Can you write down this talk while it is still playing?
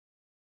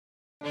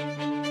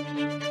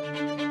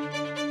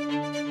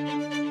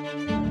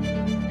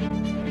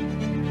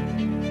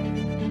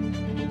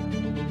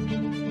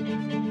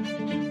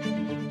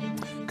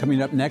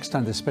Coming up next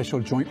on the special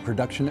joint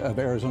production of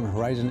Arizona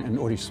Horizon and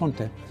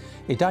Horizonte,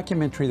 a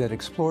documentary that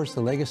explores the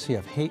legacy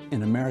of hate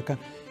in America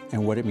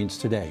and what it means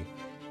today,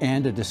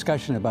 and a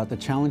discussion about the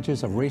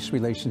challenges of race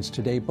relations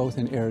today, both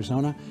in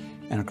Arizona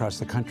and across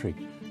the country.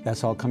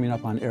 That's all coming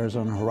up on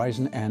Arizona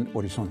Horizon and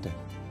Horizonte.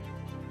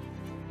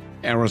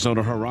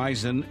 Arizona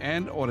Horizon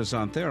and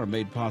Horizonte are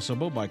made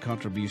possible by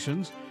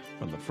contributions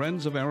from the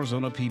Friends of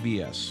Arizona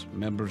PBS,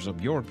 members of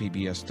your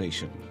PBS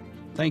station.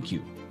 Thank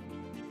you.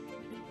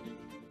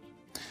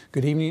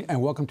 Good evening and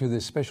welcome to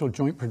this special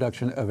joint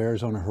production of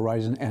Arizona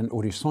Horizon and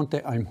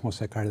Horizonte. I'm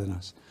Jose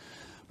Cardenas.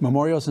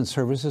 Memorials and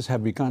services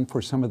have begun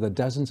for some of the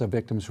dozens of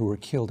victims who were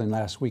killed in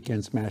last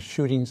weekend's mass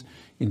shootings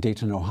in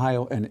Dayton,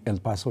 Ohio and El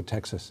Paso,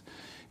 Texas.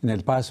 In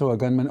El Paso, a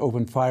gunman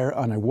opened fire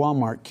on a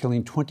Walmart,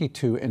 killing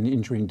 22 and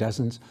injuring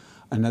dozens.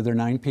 Another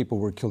 9 people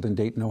were killed in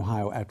Dayton,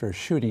 Ohio after a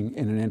shooting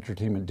in an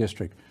entertainment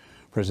district.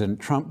 President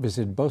Trump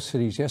visited both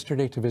cities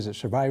yesterday to visit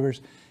survivors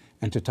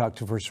and to talk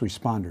to first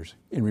responders.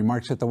 In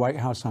remarks at the White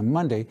House on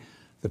Monday,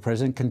 the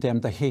president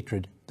condemned the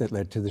hatred that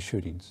led to the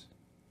shootings.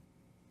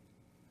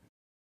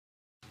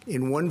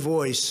 In one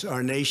voice,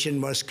 our nation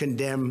must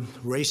condemn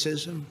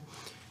racism,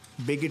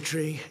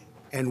 bigotry,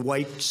 and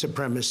white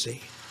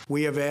supremacy.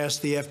 We have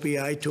asked the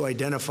FBI to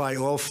identify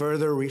all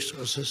further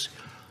resources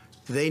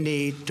they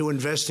need to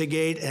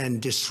investigate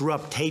and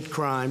disrupt hate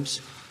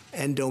crimes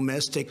and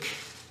domestic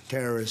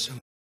terrorism.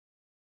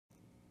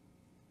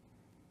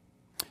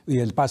 The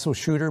El Paso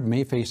shooter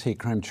may face hate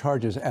crime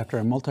charges after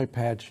a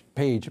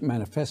multi-page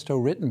manifesto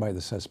written by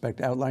the suspect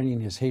outlining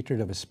his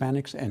hatred of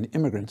Hispanics and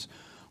immigrants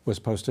was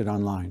posted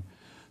online.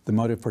 The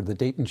motive for the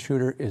Dayton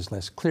shooter is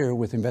less clear,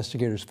 with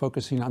investigators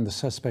focusing on the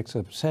suspect's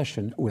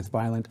obsession with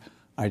violent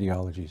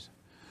ideologies.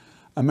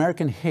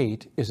 American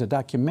Hate is a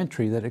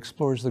documentary that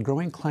explores the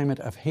growing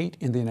climate of hate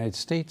in the United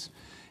States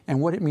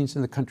and what it means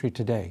in the country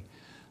today.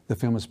 The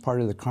film is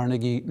part of the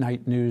Carnegie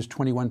Night News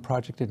 21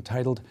 project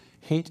entitled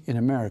Hate in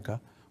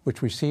America,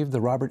 which received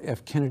the Robert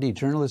F. Kennedy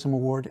Journalism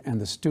Award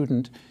and the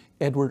student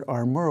Edward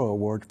R. Murrow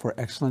Award for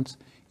Excellence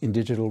in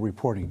Digital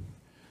Reporting.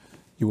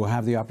 You will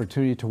have the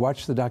opportunity to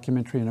watch the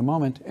documentary in a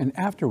moment, and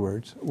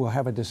afterwards we'll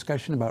have a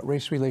discussion about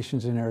race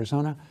relations in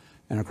Arizona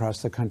and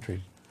across the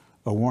country.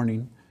 A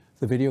warning,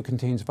 the video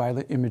contains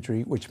violent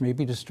imagery which may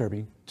be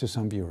disturbing to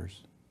some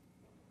viewers.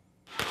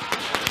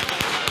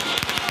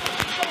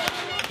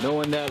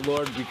 Knowing that,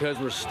 Lord, because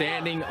we're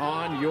standing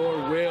on your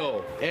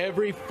will,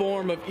 every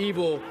form of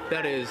evil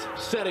that is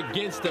set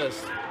against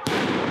us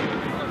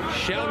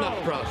shall not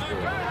prosper.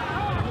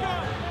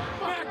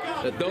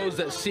 That those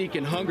that seek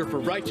and hunger for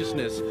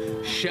righteousness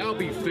shall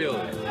be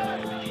filled.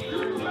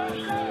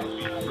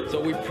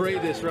 So we pray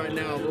this right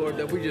now, Lord,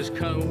 that we just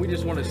come, we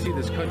just want to see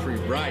this country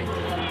right.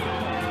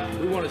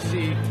 We want to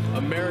see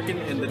American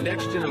and the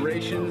next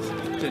generations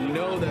to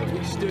know that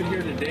we stood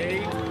here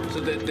today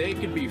so that they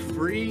could be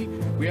free.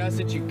 We ask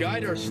that you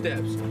guide our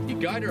steps, you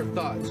guide our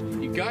thoughts,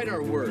 you guide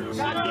our words.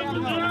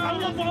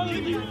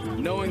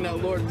 Knowing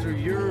that, Lord, through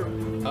your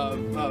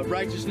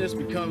righteousness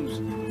becomes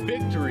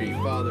victory,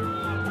 Father.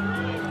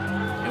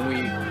 And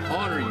we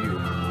honor you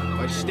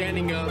by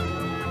standing up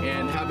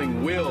and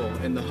having will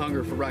and the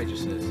hunger for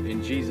righteousness.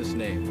 In Jesus'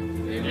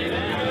 name,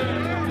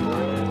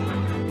 amen.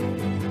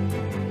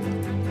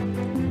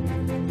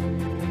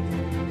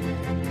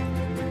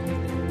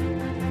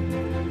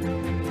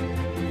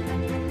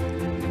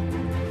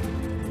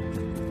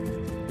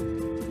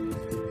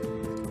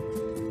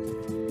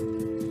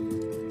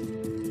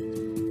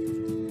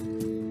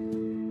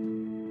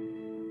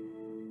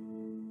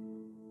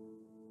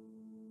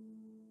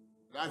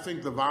 I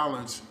think the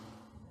violence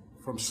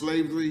from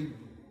slavery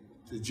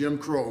to Jim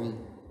Crow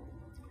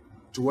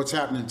to what's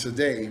happening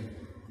today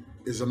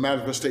is a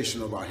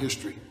manifestation of our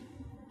history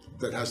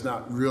that has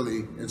not really,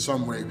 in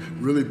some way,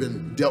 really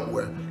been dealt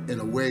with in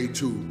a way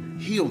to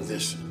heal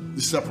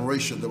the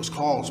separation that was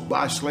caused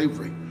by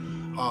slavery.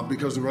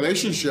 Because the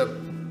relationship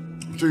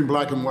between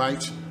black and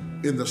whites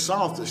in the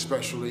South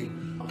especially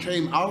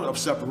came out of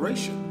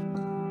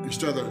separation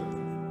instead of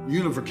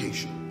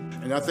unification.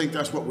 And I think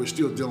that's what we're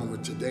still dealing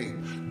with today.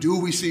 Do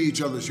we see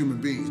each other as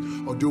human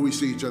beings, or do we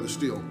see each other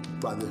still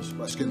by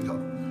skin color?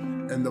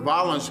 And the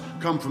violence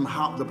comes from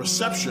the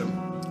perception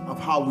of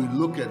how we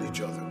look at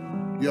each other.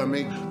 You know what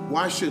I mean?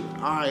 Why should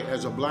I,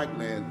 as a black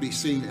man, be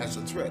seen as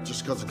a threat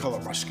just because of the color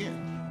of my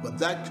skin? But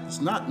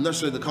that's not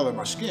necessarily the color of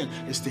my skin,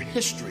 it's the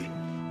history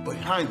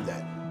behind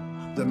that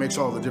makes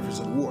all the difference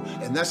in the war.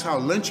 And that's how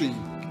lynching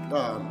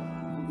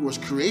was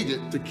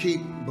created, to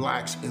keep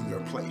blacks in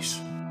their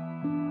place.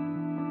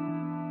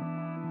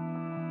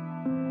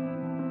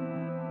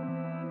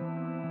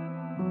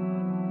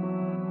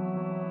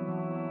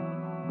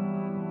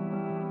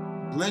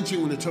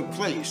 Lynching, when it took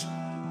place,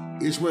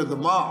 is where the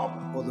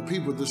mob or the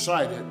people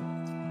decided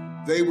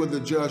they were the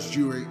judge,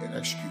 jury, and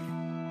executor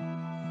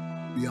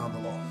beyond the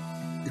law.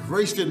 If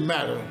race didn't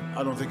matter,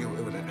 I don't think it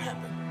would have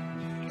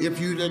happened.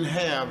 If you didn't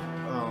have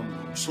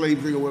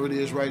slavery or whatever it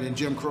is, right, in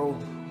Jim Crow,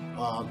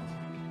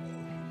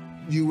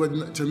 you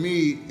wouldn't, to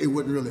me, it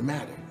wouldn't really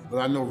matter. But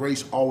I know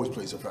race always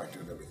plays a factor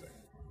in everything.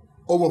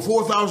 Over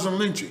 4,000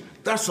 lynchings.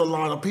 That's a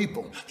lot of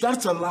people.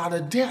 That's a lot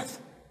of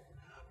death.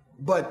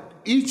 But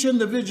each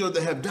individual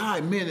that have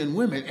died, men and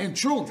women and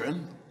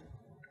children,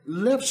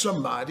 left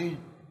somebody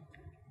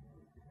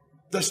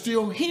that's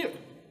still here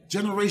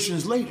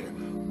generations later.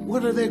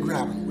 What are they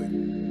grappling with?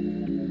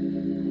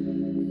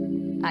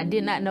 I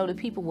did not know that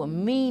people were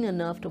mean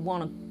enough to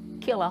want to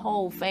kill a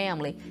whole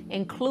family,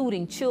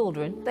 including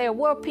children. There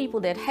were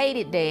people that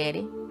hated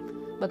Daddy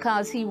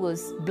because he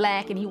was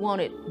black and he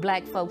wanted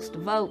black folks to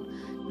vote.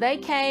 They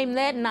came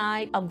that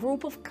night, a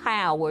group of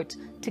cowards,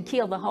 to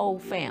kill the whole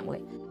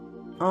family.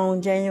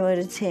 On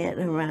January the 10th,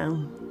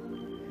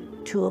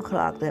 around 2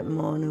 o'clock that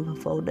morning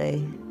before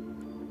they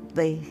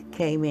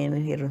came in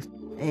and hit us,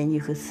 and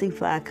you could see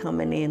fire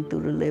coming in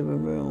through the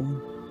living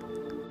room.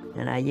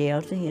 And I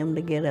yelled to him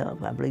to get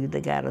up. I believe they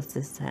got us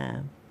this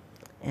time.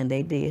 And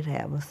they did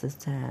have us this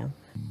time.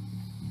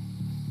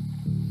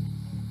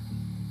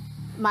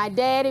 My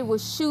daddy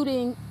was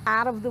shooting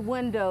out of the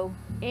window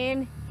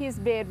in his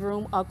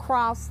bedroom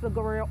across the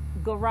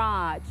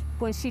garage.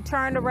 When she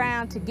turned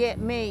around to get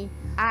me,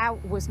 I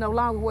was no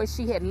longer where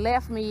she had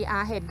left me.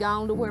 I had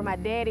gone to where my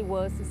daddy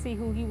was to see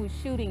who he was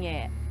shooting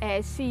at.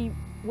 As she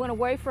went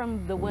away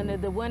from the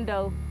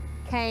window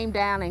came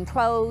down and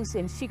closed,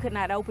 and she could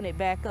not open it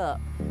back up.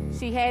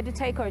 She had to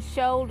take her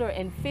shoulder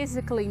and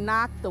physically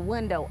knock the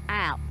window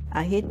out.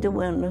 I hit the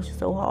window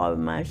so hard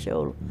with my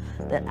shoulder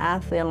that I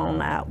fell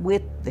on out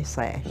with the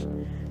sash.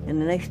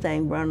 And the next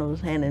thing, Brenda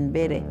was handing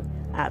Betty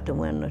out the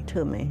window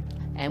to me.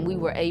 And we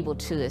were able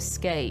to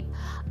escape.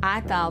 I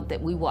thought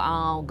that we were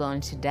all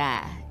going to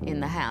die in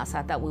the house.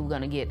 I thought we were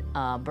going to get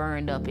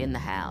burned up in the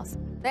house.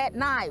 That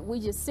night, we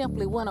just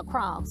simply went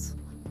across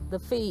the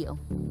field,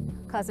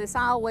 because it's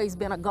always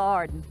been a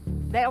garden.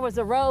 There was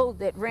a road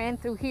that ran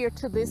through here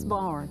to this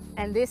barn,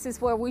 and this is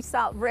where we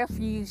sought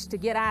refuge to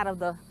get out of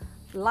the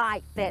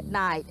light that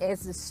night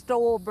as the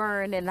store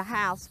burned and the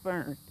house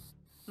burned.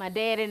 My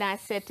dad and I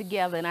sat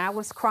together, and I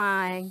was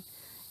crying,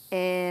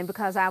 and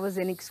because I was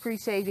in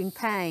excruciating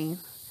pain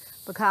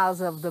because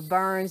of the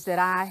burns that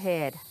I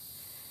had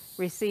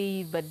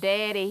received. But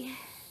Daddy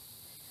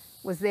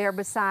was there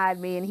beside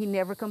me, and he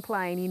never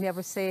complained. He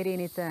never said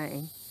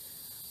anything.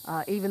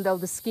 Even though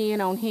the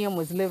skin on him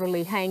was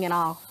literally hanging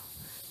off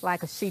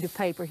like a sheet of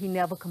paper, he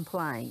never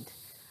complained.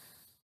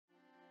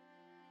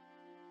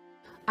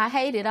 I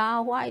hated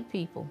all white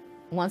people.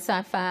 Once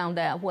I found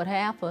out what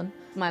happened,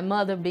 my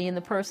mother, being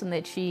the person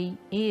that she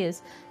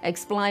is,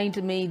 explained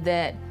to me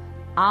that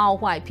all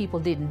white people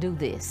didn't do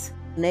this.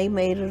 They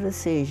made a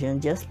decision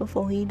just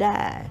before he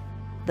died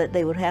that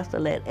they would have to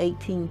let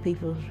 18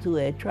 people who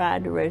had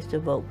tried to register to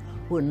vote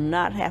would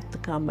not have to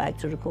come back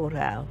to the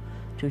courthouse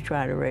to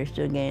try to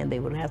register again. They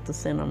would have to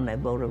send them their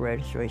voter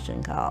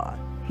registration card.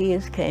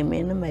 His came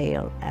in the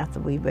mail after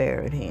we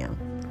buried him.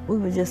 We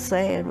were just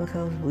sad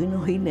because we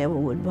know he never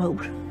would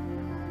vote.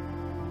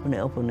 When they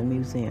opened the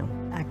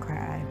museum, I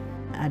cried.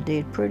 I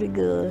did pretty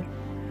good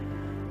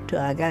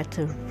till I got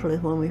to,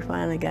 when we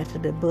finally got to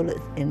the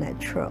bullets in that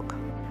truck.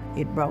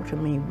 It brought to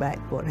me back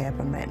what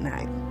happened that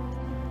night.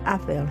 I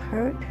felt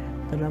hurt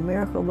that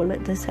America would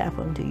let this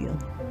happen to you.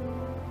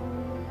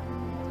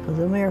 Because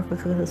America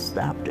could have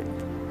stopped it.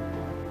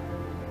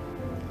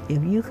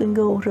 If you can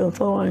go to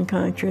foreign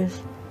countries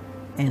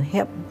and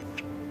help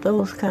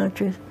those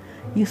countries,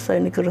 you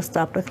certainly could have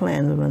stopped the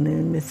Klansmen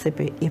in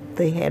Mississippi if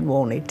they had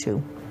wanted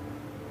to.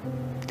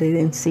 They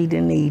didn't see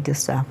the need to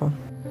stop them.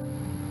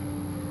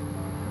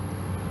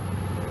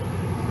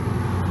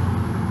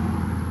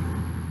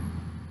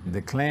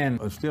 The Klan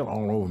are still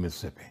all over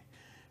Mississippi.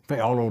 In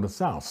fact, all over the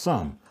South,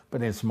 some, but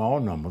they're small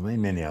numbers,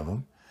 ain't many of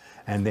them.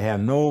 And they have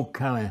no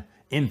kind of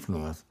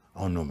influence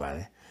on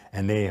nobody.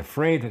 And they're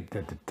afraid to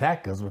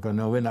attack us because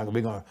no, we're not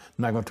going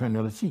to turn the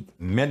other cheek.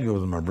 Medgar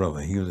was my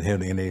brother. He was the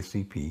head of the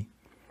NAACP.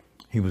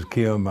 He was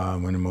killed by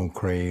one of them old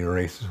crazy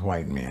racist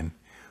white men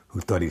who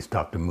thought he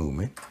stopped the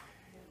movement,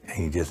 and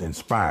he just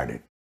inspired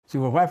it. See,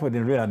 what white folk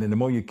didn't realize that the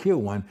more you kill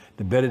one,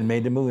 the better it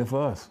made the movement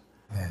for us.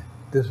 Yeah,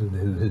 this was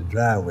his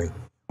driveway.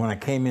 When I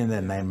came in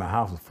that night, my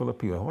house was full of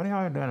people. What are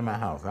y'all doing in my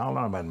house? I don't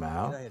know about my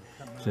house.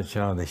 I said,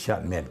 Charles, they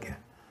shot Medgar.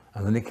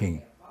 I said, they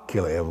can't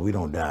kill her ever. We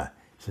don't die.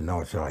 He said,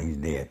 no, Charles, he's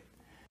dead.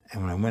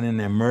 And when I went in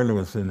there, Merle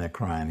was sitting there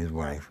crying, his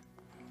wife.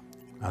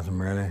 I said,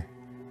 Merle,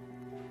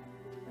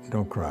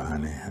 don't cry,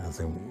 honey. I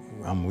said,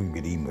 we can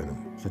get even with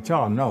him. She said,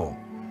 Charles, no.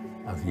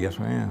 I said, yes,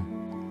 I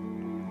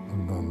am.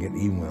 I'm going to get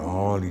even with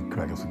all these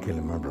crackers for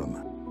killing my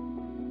brother.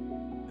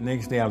 The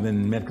next day, I was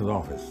in Medgar's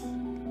office.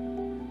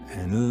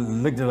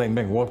 And looked just like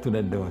Medgar, walked through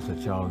that door and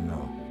said, Charles,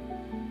 no.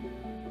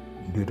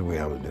 Do it the way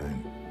I was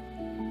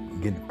doing.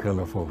 Get the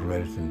color folks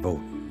registered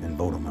and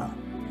vote them out.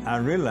 I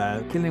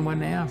realized killing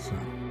wasn't the answer.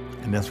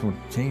 And that's what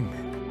changed me.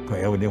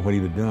 Because evidently what he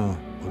was doing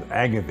was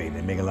aggravating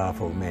and making a lot of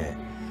folks mad.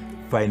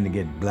 Fighting to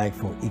get black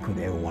folk equal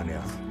to everyone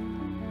else.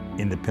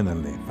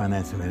 Independently,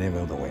 financially, and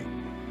every other way.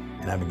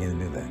 And I began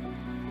to do that.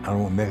 I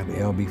don't want Medgar to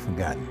ever be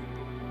forgotten.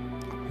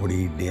 What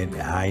he did,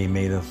 and how he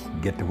made us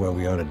get to where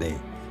we are today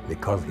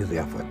because of his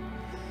effort.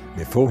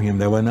 Before him,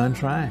 there was none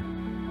trying.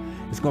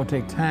 It's going to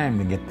take time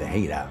to get the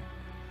hate out.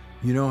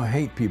 You don't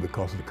hate people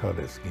because of the color of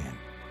their skin.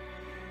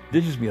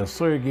 This used to be a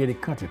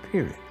segregated country,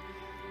 period.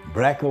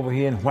 Black over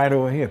here and white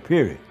over here,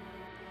 period.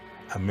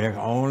 America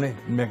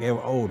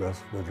ever owed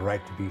us was the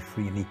right to be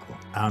free and equal.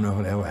 I don't know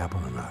if it'll ever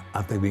happen or not.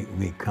 I think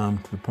we come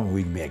to the point where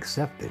we can be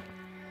accepted.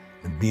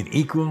 And being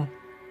equal,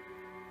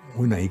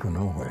 we're not equal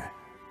nowhere.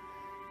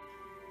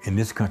 In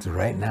this country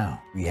right now,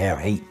 we have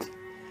hate.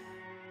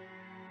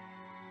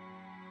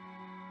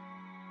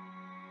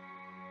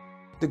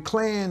 The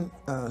Klan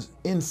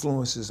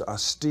influences are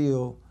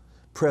still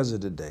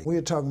present today.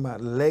 We're talking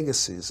about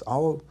legacies.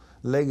 All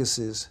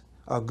legacies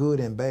are good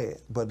and bad,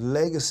 but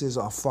legacies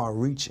are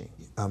far-reaching.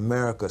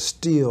 America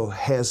still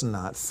has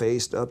not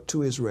faced up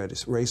to its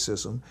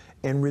racism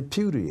and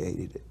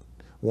repudiated it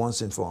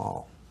once and for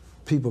all.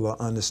 People are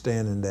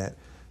understanding that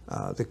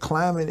the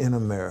climate in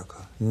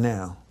America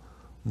now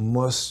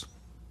must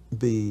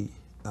be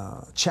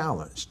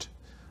challenged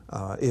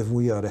if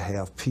we are to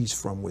have peace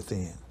from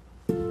within.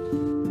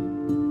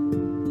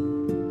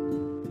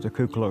 The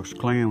Ku Klux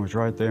Klan was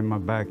right there in my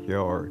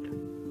backyard.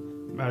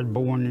 I was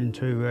born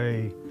into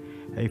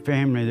a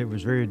family that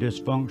was very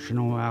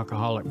dysfunctional,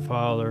 alcoholic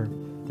father.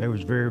 They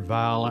was very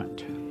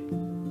violent.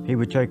 He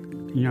would take,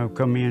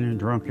 come in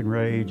drunken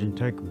rage and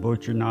take a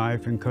butcher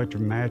knife and cut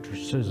your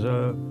mattresses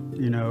up,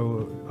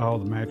 all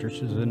the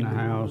mattresses in the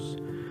house.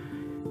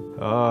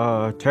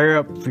 Tear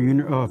up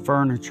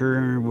furniture,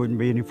 and wouldn't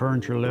be any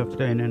furniture left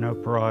standing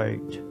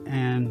upright.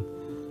 And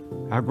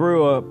I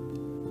grew up,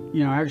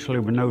 actually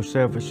with no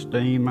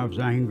self-esteem. I was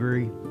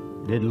angry,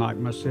 didn't like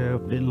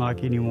myself, didn't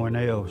like anyone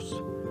else.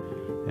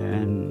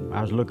 And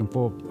I was looking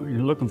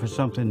for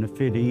something to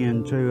fit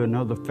into,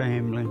 another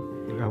family.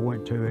 I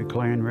went to a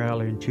Klan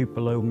rally in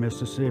Tupelo,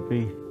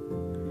 Mississippi.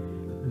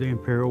 The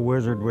Imperial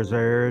Wizard was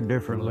there,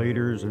 different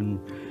leaders, and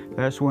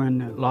that's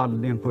when a lot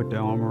of them put their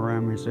arm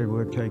around me and said,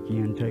 we'll take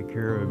you and take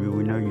care of you.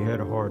 We know you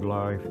had a hard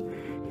life.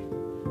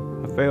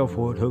 I fell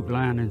for it, hook,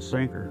 line, and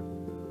sinker.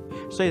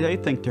 See, they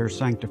think they're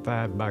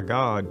sanctified by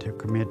God to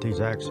commit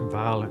these acts of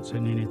violence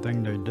in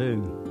anything they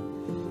do.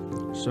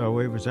 So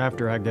it was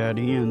after I got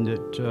in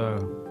that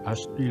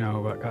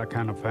I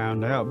kind of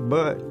found out.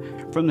 But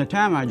from the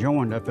time I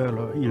joined, I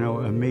felt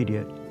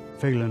immediate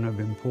feeling of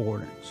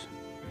importance.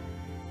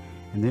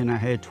 And then I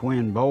had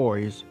twin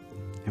boys,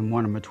 and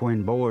one of my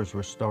twin boys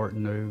was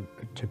starting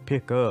to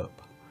pick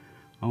up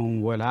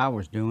on what I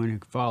was doing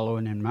and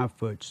following in my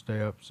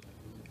footsteps.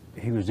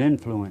 He was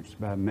influenced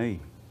by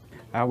me.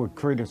 I would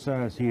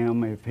criticize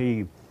him if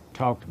he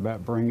talked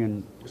about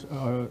bringing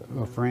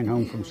a friend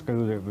home from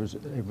school that was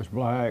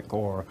black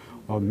or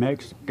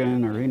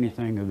Mexican or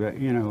anything of that,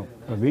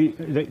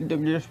 they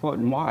just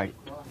wasn't white.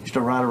 Used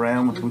to ride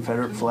around with the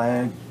Confederate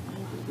flag,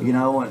 in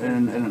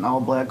an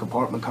all-black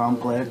apartment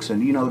complex,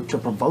 and to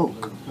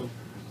provoke.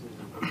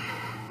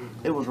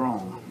 It was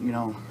wrong,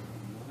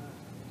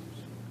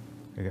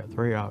 They got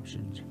three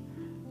options.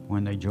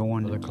 When they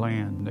join the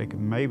Klan, they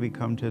can maybe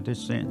come to their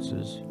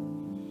senses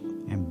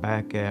and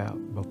back out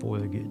before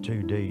they get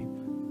too deep.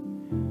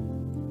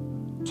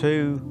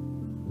 2,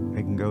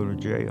 they can go to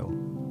jail,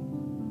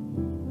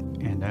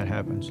 and that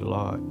happens a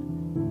lot.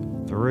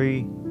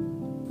 3,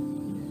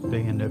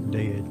 they end up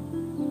dead.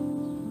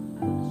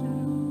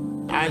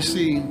 I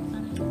see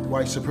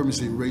white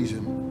supremacy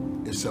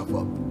raising itself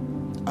up.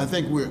 I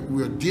think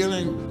we're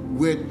dealing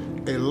with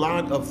a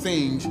lot of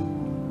things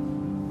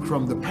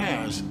from the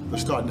past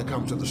that's starting to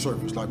come to the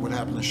surface, like what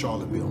happened in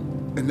Charlottesville.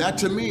 And that,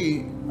 to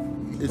me,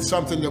 it's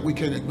something that we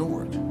can't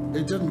ignore.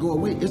 It doesn't go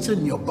away. It's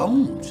in your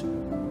bones.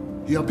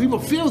 People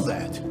feel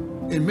that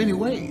in many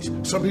ways.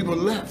 Some people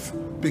left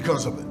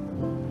because of it.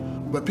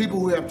 But people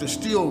who have to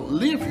still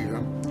live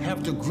here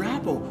have to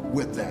grapple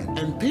with that.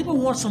 And people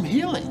want some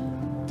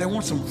healing. They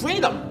want some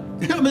freedom.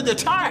 They're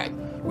tired.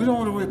 We don't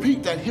want to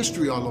repeat that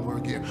history all over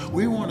again.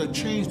 We want to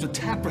change the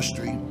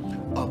tapestry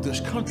of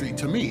this country,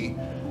 to me,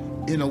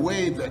 in a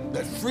way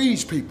that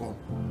frees people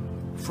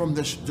from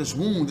this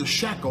wound, this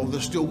shackle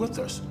that's still with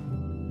us.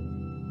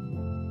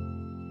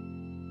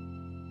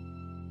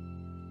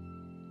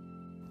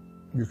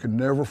 You can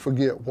never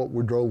forget what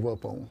we drove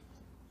up on.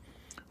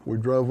 We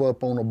drove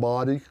up on a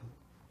body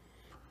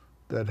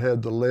that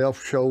had the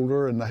left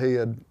shoulder and the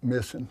head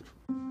missing.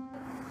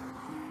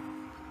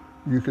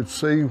 You could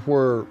see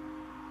where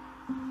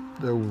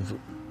there was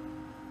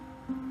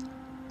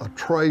a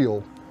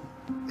trail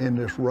in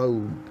this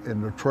road,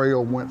 and the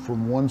trail went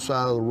from one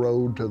side of the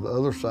road to the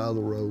other side of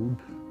the road.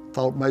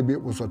 Thought maybe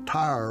it was a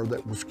tire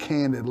that was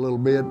canted a little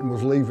bit and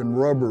was leaving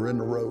rubber in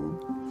the road.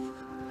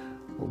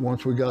 But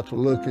once we got to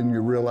looking, you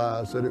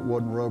realize that it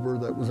wasn't rubber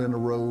that was in the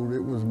road.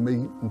 It was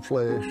meat and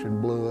flesh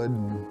and blood.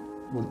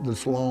 And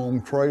this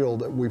long trail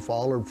that we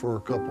followed for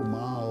a couple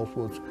miles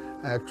was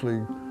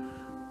actually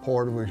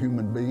part of a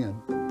human being.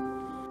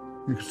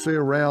 You could see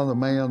around the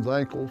man's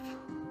ankles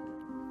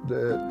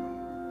that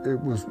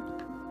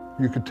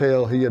you could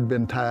tell he had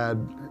been tied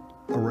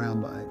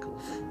around the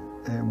ankles.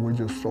 And we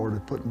just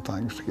started putting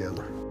things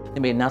together. They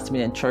made an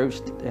announcement in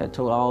church that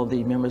told all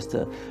the members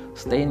to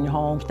stay in your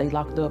home, stay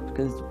locked up,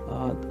 because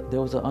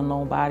there was an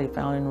unknown body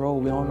found in the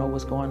road. We don't know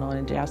what's going on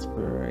in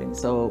Jasper. And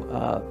so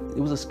it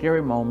was a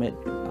scary moment,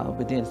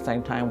 but then at the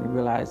same time we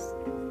realized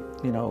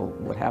you know,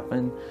 what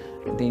happened,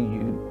 and then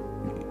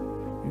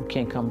you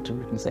can't come to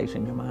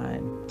reconciliation in your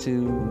mind.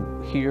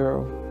 To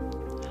hear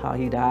how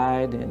he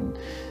died, and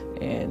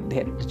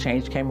the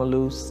change came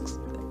loose.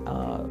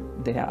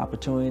 They had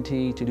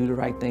opportunity to do the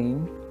right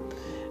thing,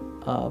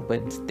 but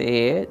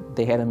instead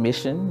they had a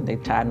mission. They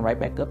tied him right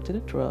back up to the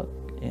truck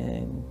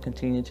and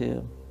continued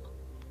to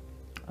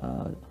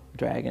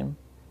drag him,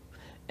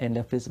 and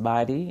left his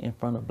body in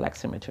front of Black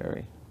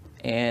Cemetery.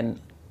 And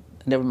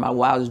never in my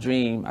wildest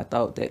dream I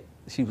thought that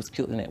she was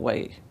killed in that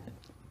way.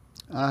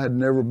 I had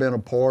never been a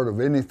part of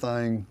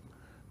anything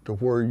to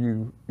where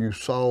you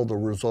saw the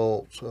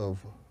results of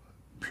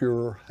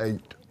pure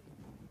hate.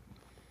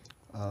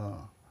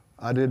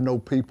 I didn't know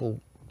people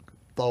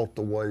thought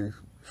the way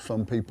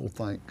some people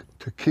think.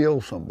 To kill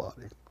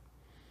somebody,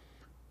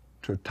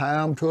 to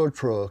tie them to a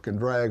truck and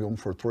drag them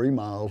for 3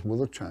 miles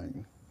with a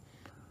chain,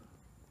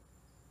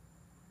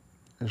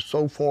 it's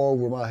so far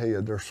over my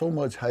head. There's so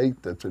much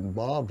hate that's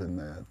involved in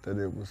that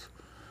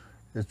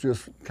it's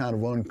just kind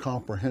of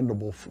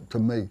incomprehensible to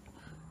me.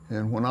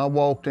 And when I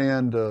walked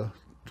in to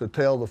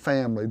tell the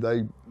family,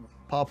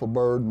 Papa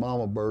Bird,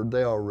 Mama Bird,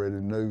 they already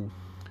knew.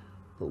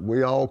 But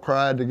we all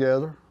cried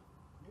together.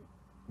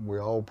 We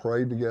all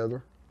prayed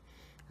together.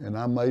 And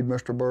I made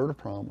Mr. Bird a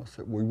promise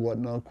that we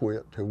wasn't gonna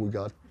quit till we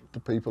got the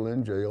people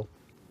in jail.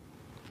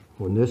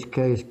 When this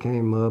case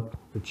came up,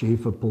 the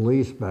chief of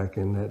police back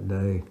in that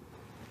day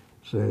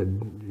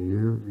said,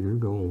 you're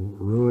gonna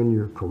ruin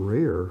your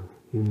career.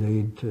 You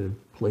need to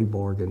plea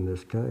bargain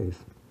this case.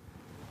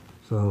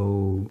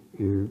 So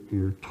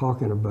you're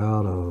talking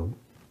about a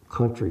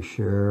country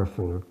sheriff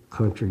and a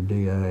country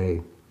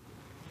DA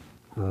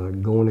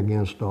going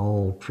against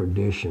all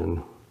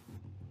tradition.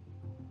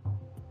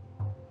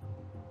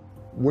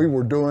 We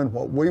were doing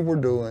what we were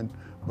doing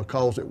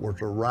because it was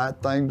the right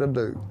thing to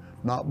do,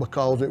 not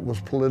because it was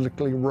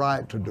politically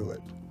right to do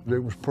it.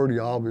 It was pretty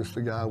obvious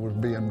the guy was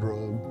being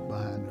drugged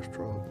behind this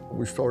truck.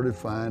 We started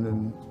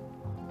finding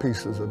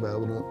pieces of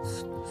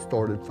evidence,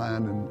 started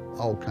finding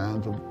all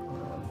kinds of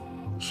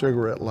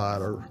cigarette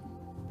lighter.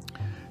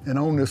 And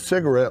on this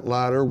cigarette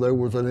lighter, there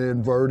was an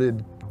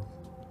inverted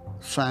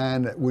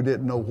sign that we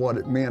didn't know what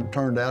it meant. It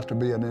turned out to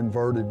be an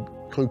inverted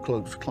Ku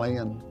Klux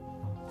Klan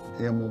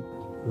emblem.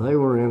 They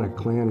were in a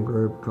Klan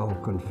group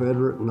called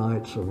Confederate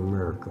Knights of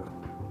America,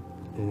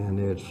 and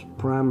it's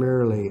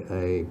primarily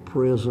a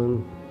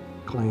prison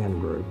Klan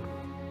group.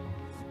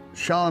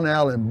 Sean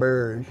Allen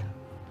Berry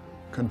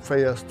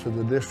confessed to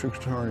the district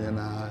attorney and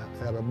I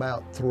at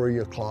about 3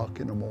 o'clock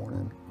in the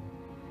morning.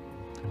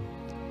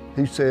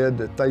 He said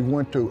that they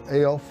went to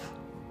F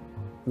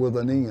with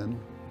an N,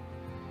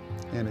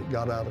 and it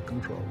got out of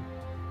control.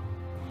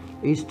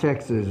 East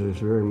Texas is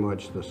very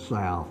much the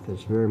South.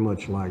 It's very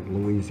much like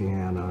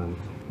Louisiana and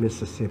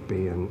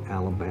Mississippi and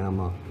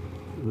Alabama.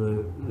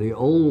 The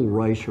old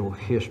racial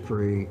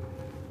history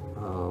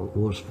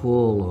was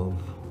full of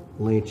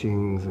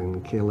lynchings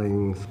and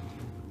killings.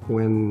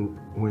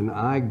 When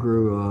I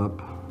grew up,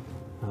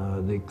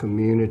 the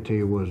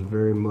community was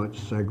very much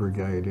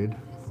segregated.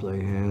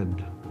 They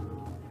had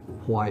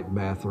white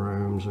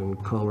bathrooms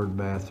and colored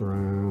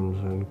bathrooms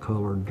and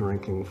colored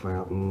drinking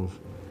fountains,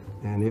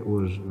 and it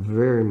was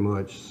very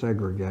much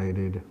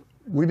segregated.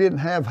 We didn't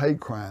have hate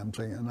crimes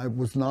then. It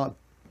was not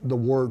the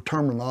word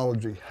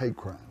terminology hate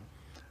crime.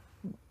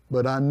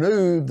 But I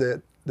knew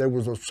that there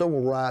was a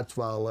civil rights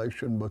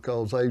violation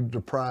because they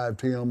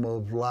deprived him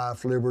of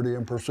life, liberty,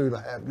 and pursuit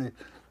of happiness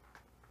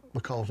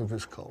because of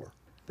his color.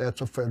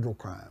 That's a federal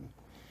crime.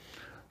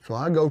 So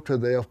I go to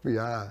the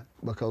FBI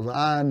because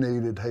I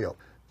needed help.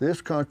 This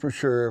country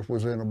sheriff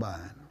was in a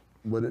bind,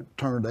 but it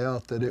turned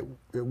out that it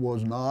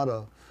was not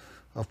a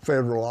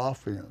federal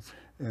offense.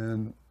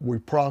 And we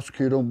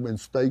prosecuted them in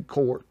state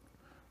court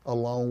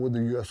along with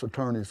the U.S.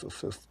 Attorney's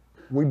assistant.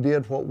 We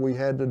did what we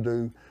had to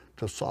do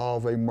to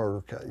solve a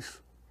murder case.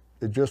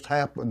 It just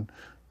happened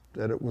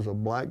that it was a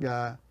black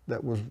guy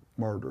that was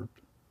murdered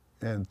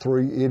and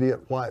 3 idiot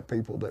white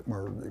people that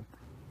murdered him.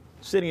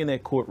 Sitting in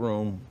that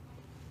courtroom,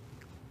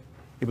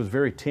 it was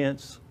very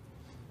tense.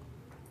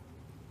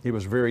 It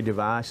was very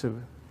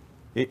divisive.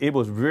 It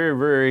was very,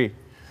 very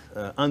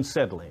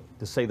unsettling,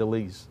 to say the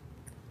least.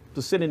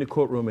 To sit in the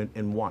courtroom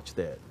and watch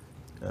that.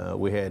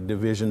 We had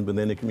division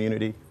within the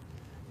community,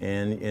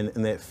 and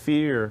that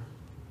fear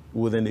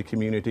within the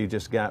community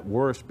just got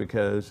worse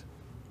because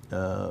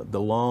the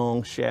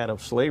long shadow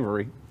of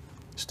slavery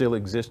still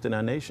exists in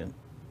our nation.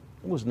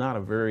 It was not a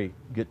very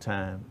good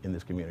time in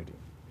this community.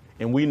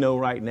 And we know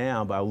right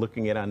now by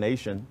looking at our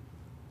nation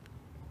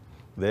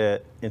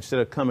that instead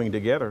of coming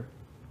together,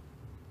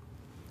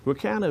 we're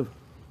kind of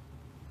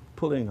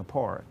pulling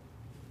apart.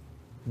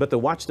 But to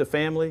watch the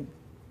family,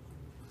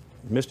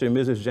 Mr. and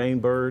Mrs. Jane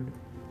Bird,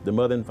 the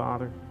mother and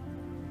father,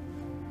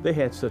 they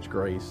had such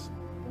grace.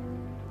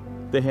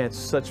 They had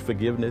such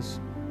forgiveness.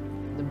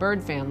 The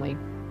Bird family,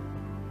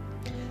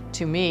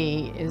 to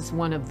me, is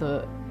one of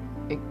the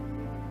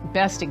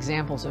best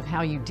examples of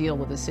how you deal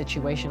with a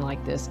situation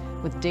like this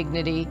with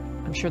dignity.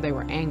 I'm sure they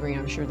were angry.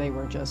 I'm sure they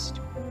were just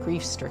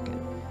grief-stricken.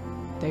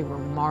 They were a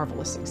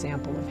marvelous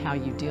example of how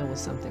you deal with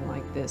something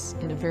like this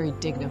in a very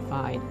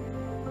dignified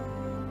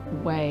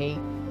way,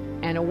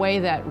 and a way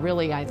that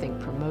really, I think,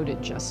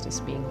 promoted justice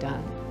being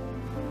done.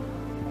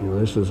 You know,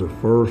 this is the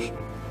first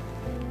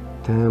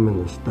time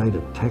in the state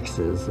of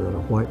Texas that a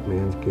white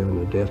man's given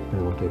the death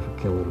penalty for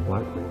killing a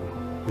black man.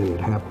 And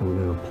it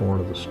happened in a part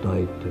of the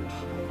state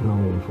that's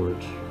known for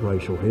its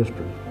racial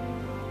history,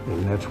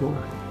 and that's why.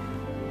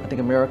 I think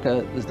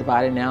America is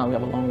divided now. We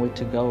have a long way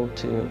to go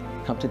to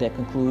come to that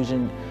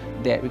conclusion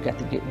that we got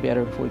to get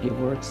better before we get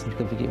worse.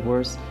 Because if we get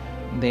worse,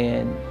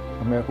 then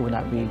America will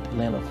not be the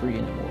land of free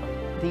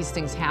anymore. These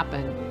things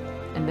happen,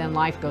 and then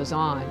life goes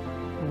on,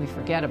 and we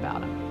forget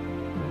about them.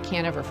 And we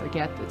can't ever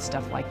forget that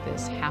stuff like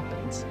this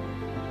happens.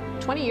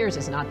 20 years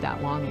is not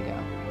that long ago,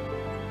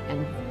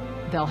 and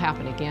they'll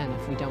happen again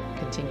if we don't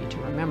continue to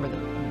remember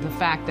them. The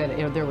fact that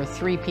there were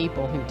 3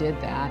 people who did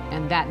that,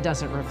 and that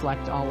doesn't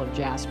reflect all of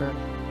Jasper.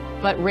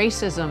 But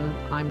racism,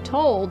 I'm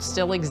told,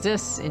 still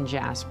exists in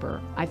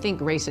Jasper. I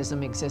think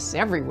racism exists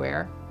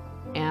everywhere,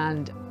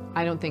 and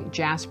I don't think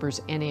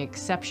Jasper's any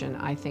exception.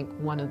 I think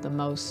one of the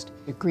most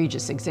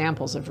egregious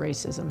examples of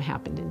racism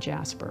happened in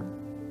Jasper.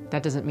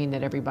 That doesn't mean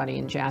that everybody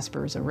in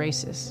Jasper is a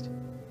racist,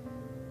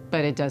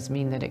 but it does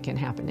mean that it can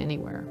happen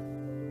anywhere.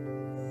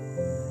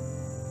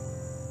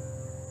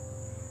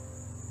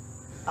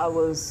 I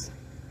was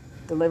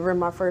delivering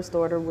my first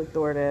order with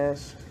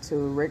DoorDash to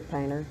Rick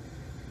Painter.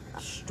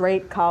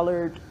 Straight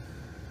collared,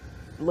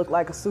 looked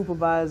like a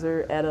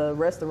supervisor at a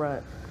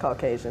restaurant,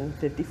 Caucasian,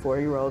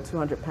 54-year-old,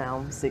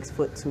 200-pound,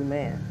 6'2"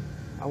 man.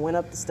 I went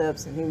up the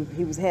steps and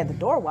he had the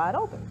door wide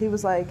open. He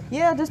was like,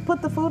 yeah, just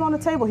put the food on the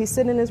table. He's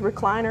sitting in his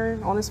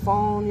recliner on his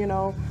phone, you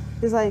know.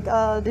 He's like,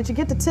 did you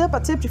get the tip? I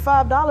tipped you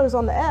 $5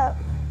 on the app.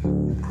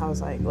 I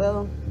was like,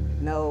 well,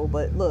 no,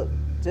 but look,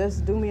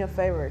 just do me a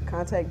favor,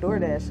 contact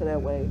DoorDash so that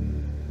way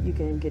you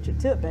can get your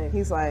tip back.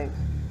 He's like,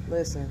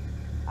 listen,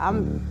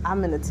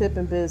 I'm in the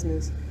tipping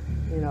business,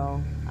 you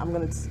know, I'm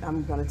gonna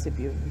tip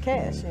you in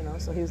cash, you know.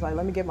 So he was like,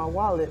 let me get my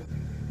wallet.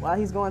 While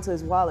he's going to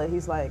his wallet,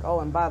 he's like, oh,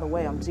 and by the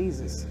way, I'm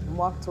Jesus. I'm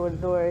walking toward the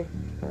door,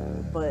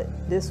 but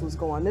this was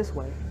going this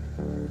way.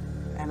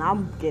 And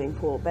I'm getting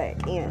pulled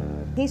back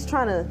in. He's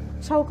trying to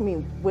choke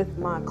me with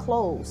my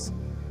clothes.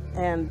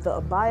 And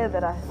the abaya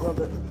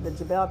that the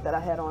jabal that I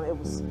had on, it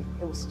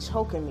was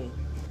choking me.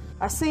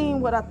 I seen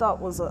what I thought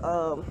was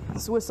a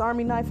Swiss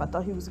Army knife. I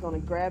thought he was gonna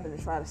grab it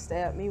and try to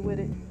stab me with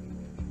it.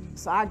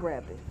 So I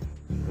grabbed it.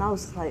 And I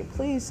was like,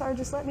 please, sir,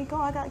 just let me go.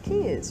 I got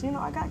kids, you know,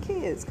 I got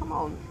kids. Come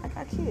on, I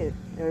got kids.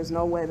 There's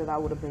no way that I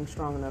would have been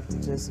strong enough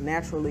to just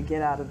naturally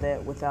get out of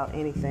that without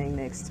anything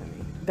next to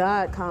me.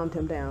 God calmed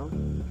him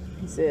down.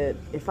 He said,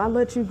 if I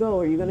let you go,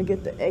 are you gonna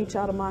get the H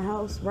out of my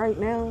house right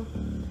now?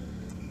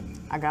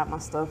 I got my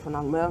stuff and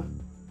I left.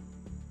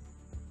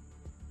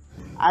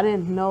 I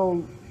didn't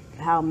know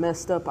how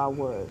messed up I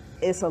was.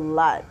 It's a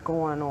lot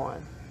going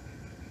on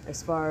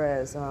as far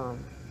as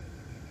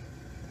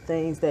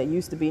things that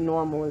used to be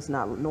normal is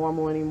not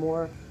normal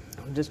anymore.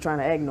 I'm just trying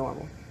to act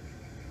normal.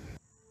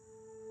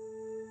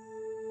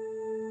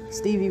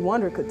 Stevie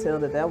Wonder could tell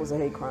that that was a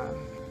hate crime.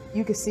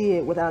 You could see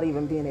it without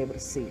even being able to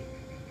see.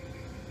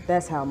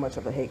 That's how much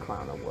of a hate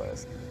crime it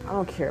was. I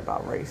don't care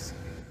about race.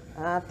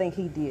 And I think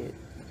he did.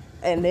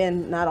 And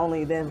then not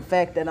only the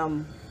fact that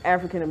I'm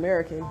African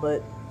American,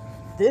 but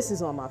this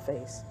is on my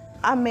face.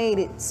 I made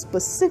it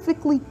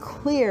specifically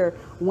clear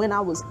when I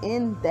was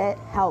in that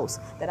house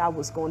that I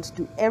was going to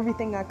do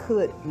everything I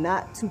could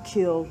not to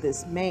kill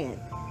this man.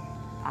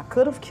 I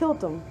could have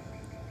killed him,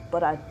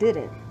 but I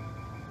didn't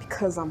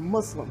because I'm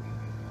Muslim.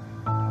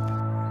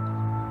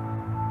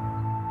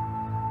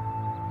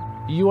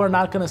 You are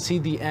not going to see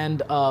the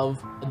end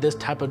of this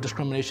type of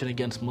discrimination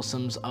against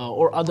Muslims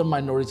or other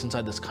minorities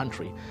inside this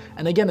country.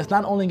 And again, it's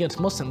not only against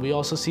Muslims. We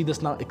also see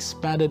this now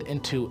expanded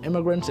into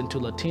immigrants, into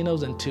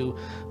Latinos, into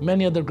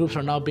many other groups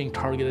are now being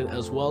targeted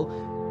as well.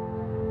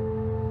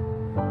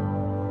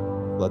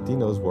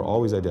 Latinos were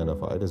always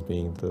identified as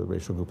being the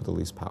racial group with the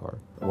least power.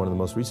 One of the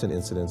most recent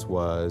incidents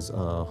was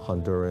a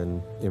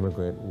Honduran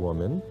immigrant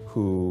woman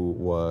who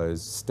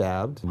was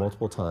stabbed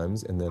multiple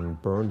times and then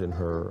burned in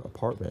her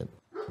apartment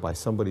by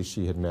somebody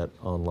she had met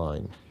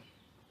online.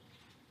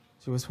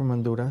 She was from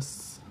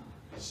Honduras.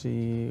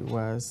 She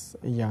was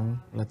a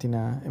young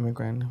Latina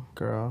immigrant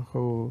girl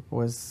who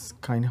was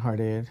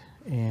kind-hearted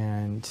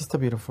and just a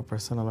beautiful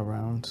person all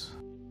around.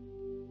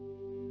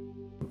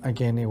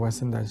 Again, it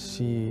wasn't that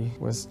she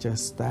was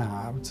just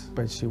stabbed,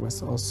 but she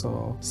was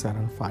also set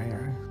on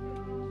fire.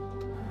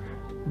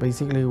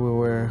 Basically, we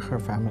were her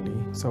family,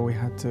 so we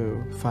had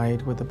to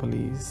fight with the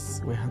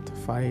police, we had to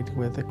fight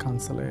with the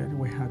consulate,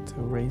 we had to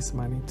raise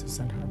money to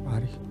send her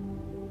body.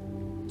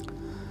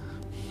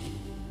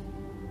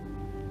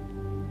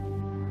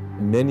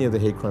 Many of the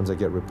hate crimes that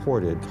get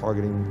reported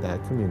targeting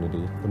that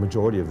community, the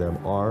majority of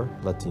them are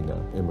Latina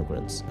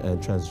immigrants and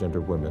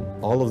transgender women.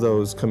 All of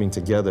those coming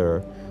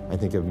together, I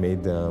think, have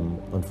made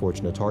them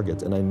unfortunate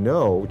targets. And I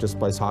know just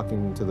by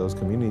talking to those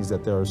communities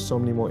that there are so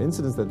many more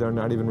incidents that they're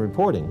not even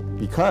reporting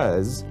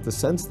because the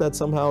sense that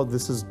somehow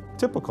this is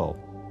typical.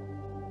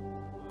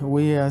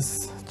 We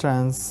as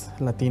trans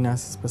Latinas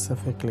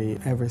specifically,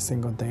 every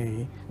single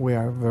day, we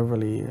are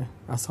verbally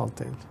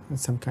assaulted in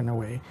some kind of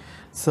way.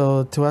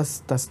 So to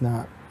us, that's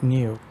not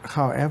new.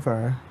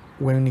 However,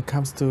 when it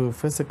comes to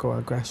physical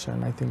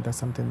aggression, I think that's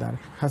something that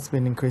has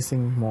been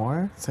increasing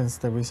more since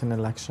the recent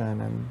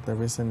election and the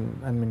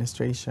recent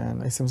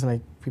administration. It seems like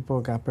people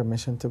got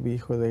permission to be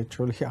who they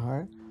truly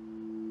are.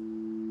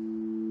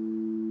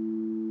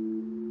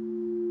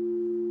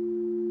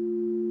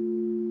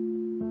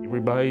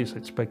 Everybody's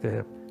expected to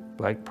have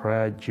Black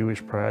pride,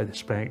 Jewish pride,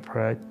 Hispanic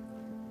pride,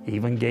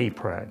 even gay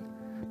pride.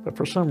 But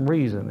for some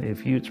reason,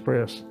 if you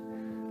express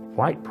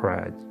white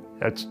pride,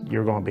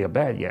 you're going to be a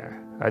bad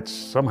guy.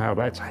 Somehow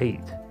that's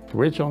hate. The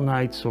original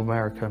Knights of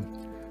America,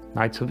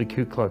 Knights of the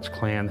Ku Klux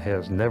Klan,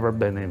 has never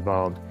been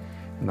involved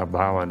in a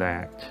violent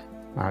act.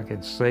 I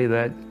can say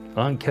that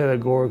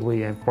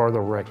uncategorically and for the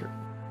record.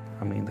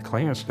 I mean, the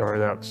Klan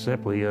started out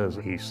simply as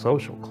a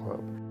social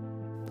club.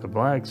 The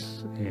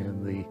blacks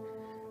and the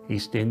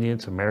East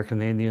Indians,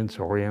 American Indians,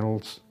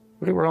 Orientals,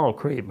 we were all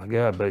created by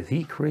God, but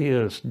He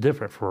created us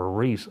different for a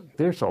reason.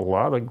 There's a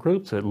lot of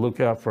groups that look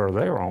out for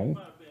their own.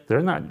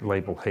 They're not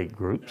labeled hate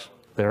groups.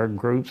 There are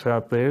groups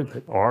out there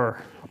that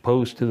are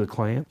opposed to the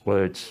Klan,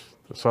 whether it's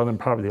the Southern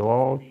Poverty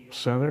Law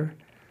Center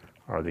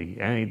or the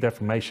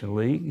Anti-Defamation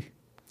League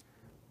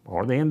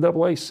or the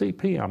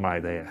NAACP, I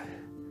might add.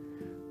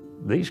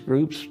 These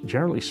groups,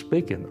 generally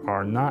speaking,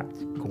 are not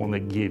going to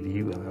give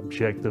you an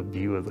objective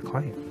view of the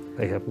Klan.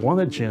 They have one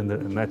agenda,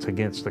 and that's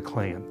against the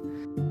Klan.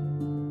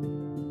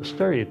 The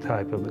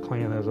stereotype of the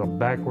Klan as a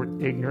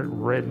backward, ignorant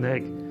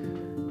redneck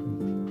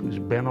who's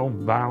bent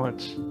on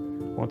violence,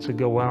 wants to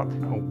go out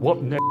and whoop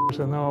niggers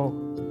and all.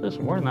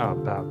 Listen, we're not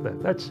about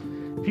that.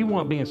 If you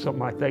want to be in something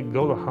like that,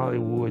 go to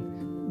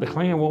Hollywood. The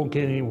Klan won't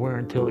get anywhere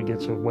until it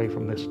gets away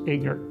from this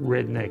ignorant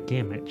redneck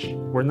image.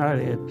 We're not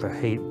in it to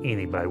hate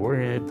anybody.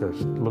 We're in it to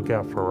look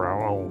out for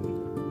our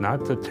own.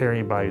 Not to tear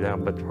anybody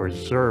down, but to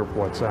preserve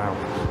what's ours.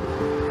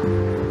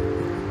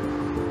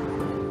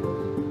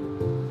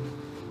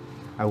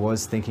 I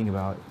was thinking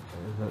about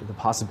the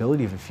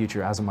possibility of a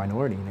future as a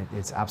minority, and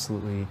it's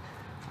absolutely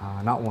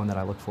not one that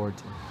I look forward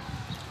to.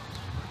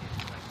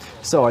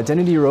 So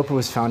Identity Europa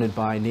was founded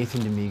by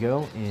Nathan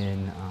D'Amigo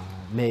in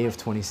May of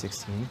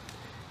 2016.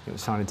 It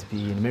was founded to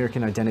be an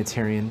American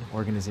identitarian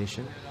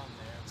organization.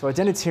 So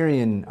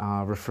identitarian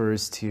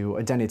refers to,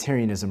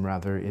 identitarianism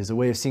rather, is a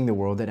way of seeing the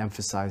world that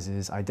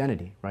emphasizes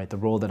identity, right? The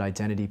role that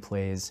identity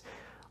plays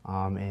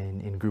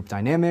in group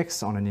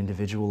dynamics, on an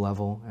individual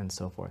level, and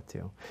so forth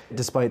too.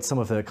 Despite some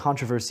of the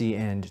controversy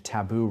and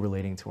taboo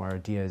relating to our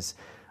ideas,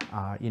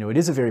 it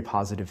is a very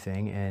positive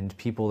thing, and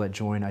people that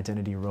join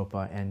Identity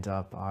Europa end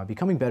up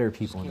becoming better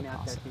people in the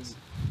process.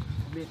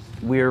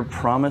 We're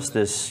promised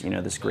this,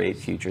 this great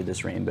future,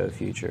 this rainbow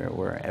future,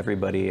 where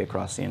everybody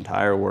across the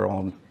entire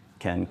world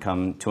can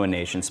come to a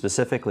nation,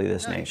 specifically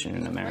this nation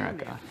in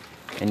America.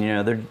 And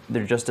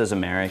they're just as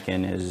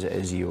American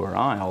as you or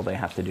I. All they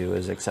have to do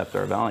is accept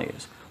our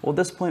values. Well, at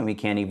this point, we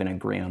can't even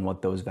agree on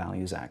what those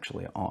values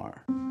actually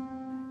are.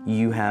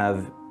 You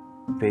have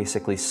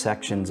basically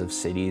sections of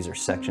cities or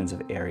sections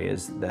of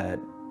areas that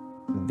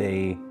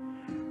they,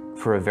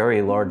 for a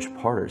very large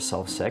part, are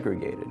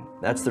self-segregated.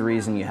 That's the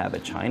reason you have a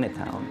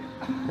Chinatown.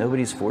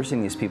 Nobody's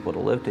forcing these people to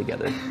live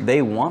together.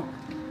 They want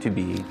to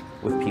be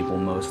with people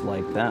most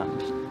like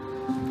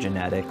them,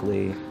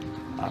 genetically,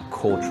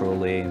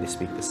 culturally, they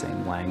speak the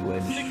same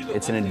language.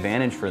 It's an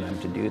advantage for them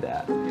to do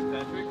that.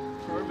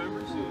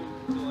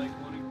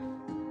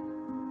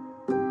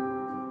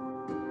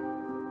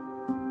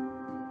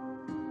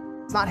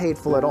 It's not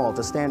hateful at all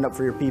to stand up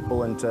for your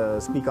people and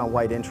to speak on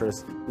white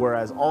interests,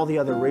 whereas all the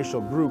other racial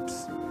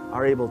groups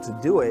are able to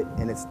do it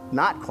and it's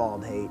not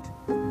called hate.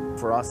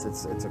 For us,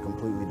 it's a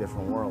completely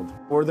different world.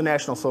 We're the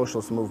National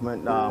Socialist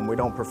Movement. We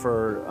don't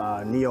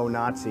prefer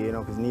neo-Nazi,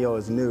 because neo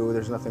is new.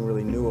 There's nothing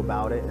really new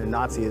about it. And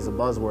Nazi is a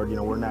buzzword.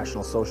 We're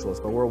National Socialists,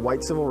 but we're a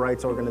white civil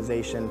rights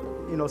organization.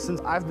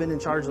 Since I've been in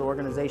charge of the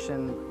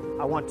organization,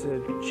 I want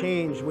to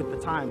change with the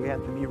time. We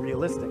have to be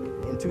realistic.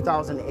 In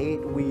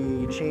 2008,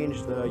 we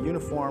changed the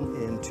uniform.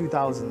 In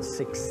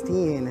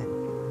 2016,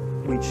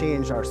 we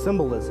changed our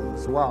symbolism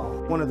as well.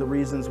 One of the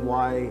reasons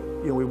why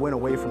we went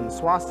away from the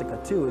swastika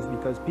too is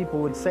because people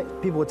would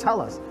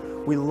tell us,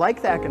 we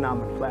like the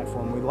economic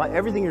platform. We like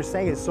everything you're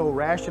saying is so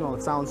rational.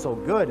 It sounds so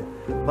good,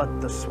 but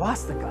the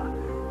swastika,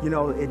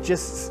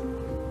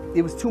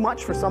 it was too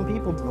much for some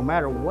people. No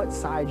matter what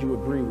side you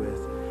agree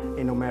with,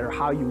 and no matter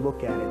how you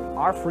look at it,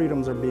 our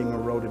freedoms are being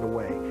eroded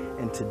away.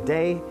 And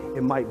today,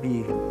 it might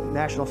be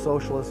National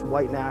Socialists,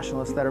 white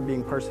nationalists that are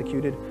being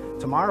persecuted.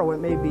 Tomorrow, it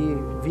may be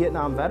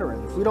Vietnam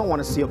veterans. We don't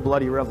want to see a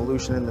bloody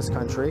revolution in this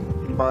country,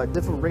 but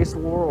different race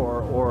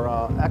war or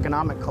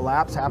economic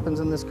collapse happens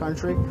in this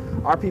country,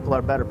 our people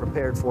are better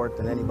prepared for it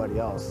than anybody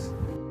else.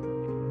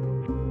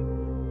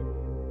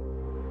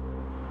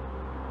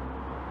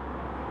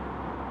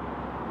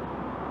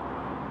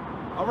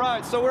 All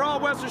right, so we're all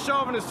Western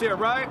chauvinists here,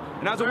 right?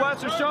 And as a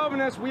Western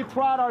chauvinist, we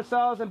pride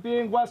ourselves in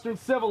being Western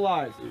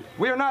civilized.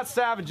 We are not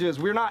savages,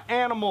 we are not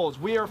animals,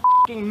 we are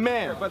f***ing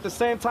men. But at the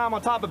same time,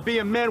 on top of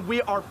being men,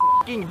 we are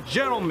f***ing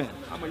gentlemen,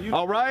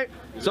 all right?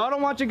 So I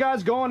don't want you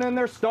guys going in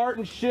there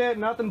starting shit,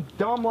 nothing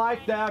dumb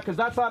like that, because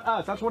that's not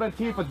us, that's what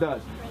Antifa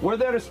does. We're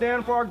there to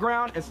stand for our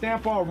ground and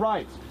stand for our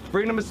rights.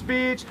 Freedom of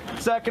speech,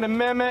 Second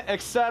Amendment,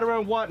 etc.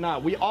 and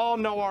whatnot. We all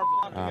know our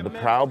The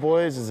Proud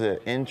Boys is an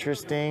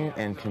interesting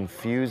and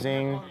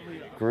confusing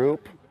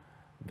group.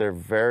 They're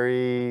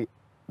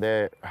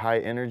high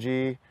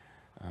energy.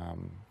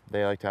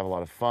 They like to have a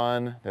lot of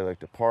fun. They like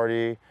to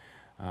party.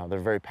 They're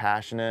very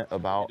passionate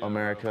about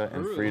America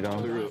and freedom.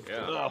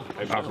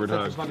 Awkward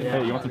hug.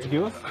 Hey, you want some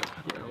tequila?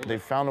 They've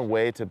found a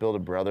way to build a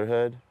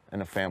brotherhood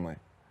and a family.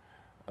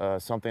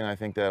 Something I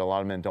think that a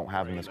lot of men don't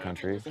have in this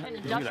country.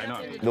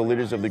 The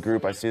leaders of the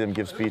group, I see them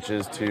give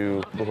speeches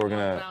to people who are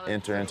going to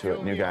enter into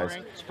it, new guys,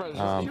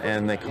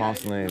 and they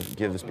constantly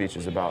give the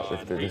speeches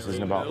about, this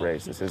isn't about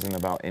race, this isn't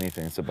about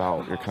anything, it's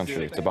about your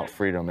country, it's about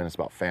freedom, and it's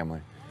about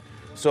family.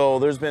 So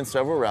there's been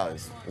several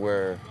rallies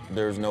where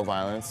there's no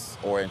violence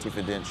or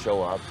Antifa didn't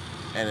show up,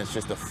 and it's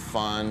just a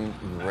fun,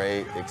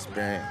 great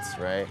experience,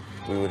 right?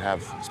 We would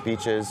have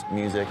speeches,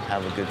 music,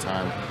 have a good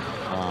time,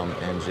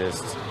 and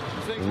just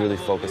really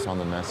focus on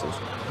the message.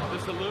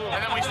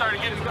 And then we started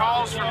getting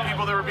calls from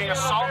people that were being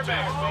assaulted.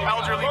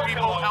 Elderly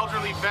people,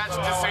 elderly vets,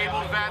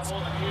 disabled vets,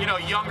 you know,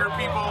 younger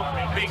people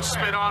being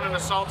spit on and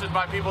assaulted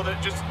by people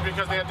that just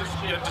because they had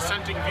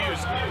dissenting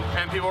views.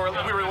 And we were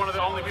one of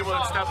the only people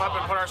that step up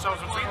and put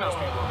ourselves between those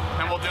people.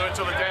 And we'll do it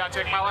till the day I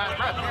take my last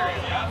breath,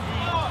 period.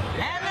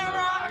 And the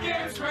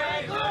rockets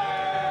regular,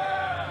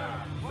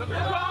 the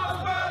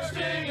bombs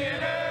bursting in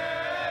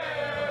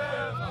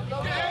air,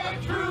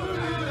 getting through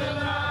to the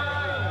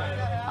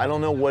night. I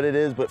don't know what it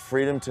is, but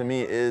freedom to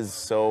me is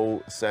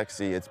so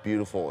sexy. It's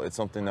beautiful. It's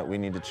something that we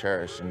need to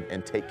cherish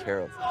and take care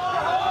of.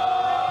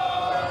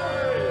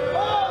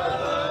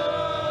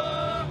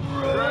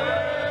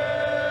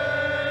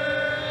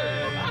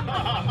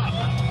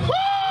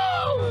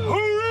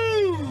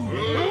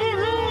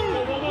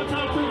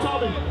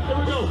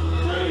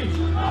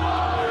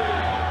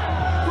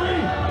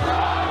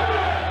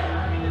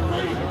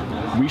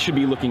 We should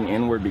be looking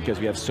inward because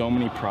we have so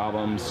many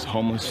problems,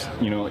 homeless,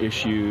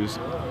 issues.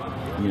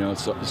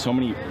 So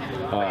many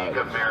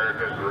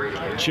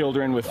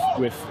children with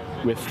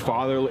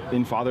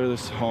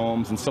fatherless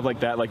homes and stuff like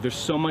that. Like, there's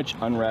so much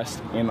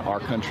unrest in our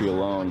country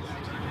alone.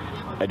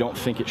 I don't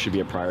think it should be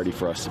a priority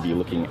for us to be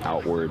looking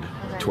outward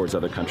towards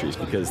other countries,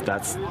 because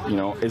that's,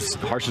 as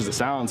harsh as it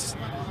sounds,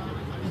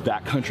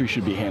 that country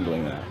should be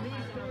handling that.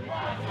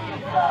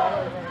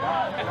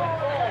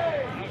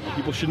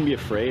 People shouldn't be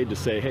afraid to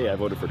say, hey, I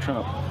voted for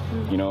Trump.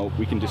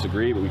 We can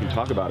disagree, but we can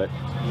talk about it.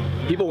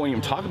 People won't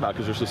even talk about it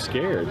because they're so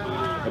scared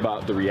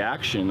about the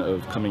reaction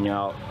of coming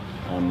out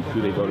on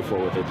who they voted for,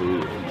 what they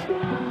believe.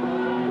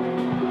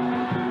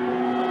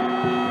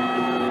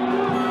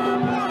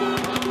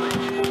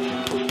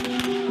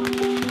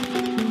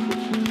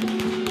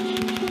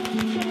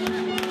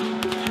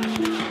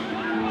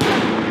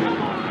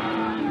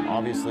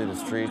 Obviously, the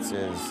streets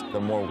is the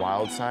more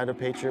wild side of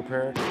Patriot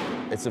Prayer.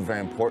 It's a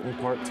very important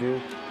part,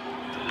 too.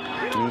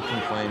 We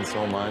complain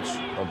so much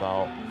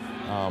about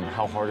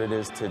how hard it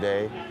is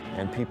today,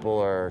 and people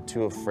are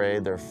too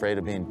afraid. They're afraid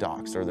of being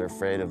doxxed, or they're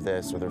afraid of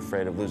this, or they're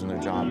afraid of losing their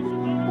job.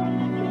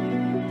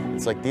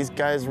 It's like these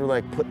guys were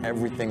like put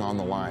everything on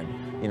the line,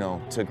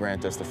 to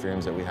grant us the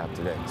freedoms that we have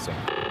today. So.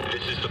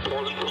 This is the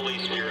Portland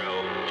Police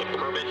Bureau. The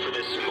permit for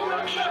this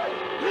march has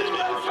been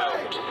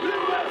revoked.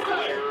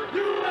 Clear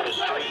the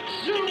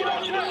streets and get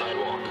onto the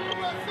sidewalk.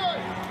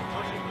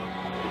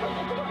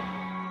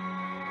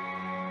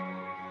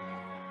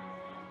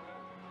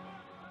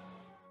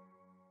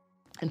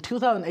 In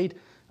 2008,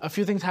 a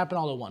few things happened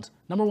all at once.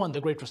 Number one,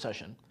 the Great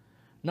Recession.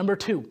 Number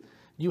two,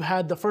 you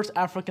had the first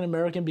African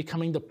American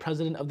becoming the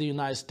president of the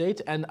United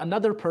States, and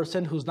another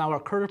person who's now our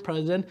current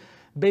president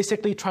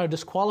basically tried to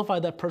disqualify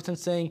that person,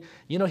 saying,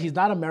 he's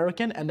not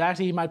American, and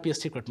actually he might be a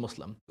secret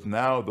Muslim.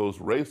 Now those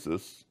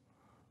racists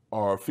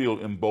feel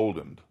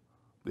emboldened.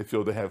 They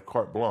feel they have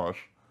carte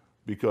blanche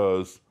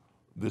because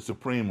the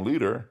supreme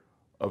leader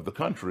of the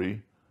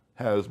country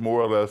has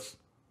more or less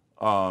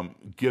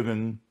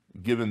given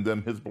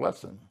them his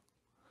blessing,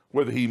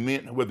 whether he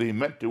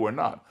meant to or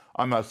not.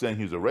 I'm not saying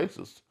he's a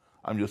racist.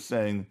 I'm just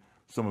saying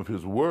some of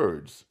his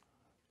words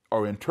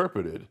are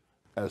interpreted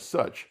as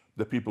such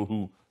that people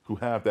who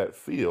have that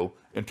feel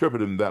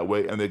interpret them that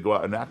way, and they go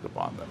out and act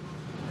upon them.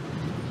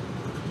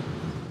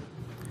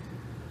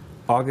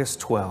 August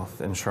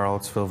 12th in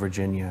Charlottesville,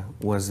 Virginia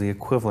was the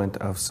equivalent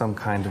of some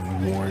kind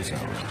of war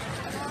zone.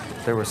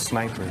 There were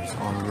snipers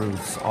on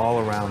roofs all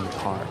around the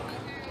park.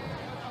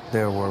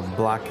 There were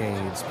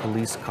blockades,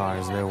 police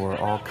cars, there were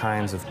all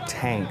kinds of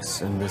tanks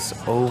and this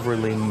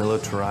overly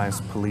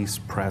militarized police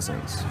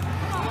presence.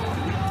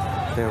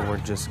 There were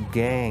just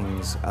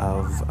gangs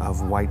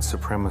of white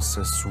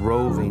supremacists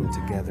roving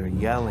together,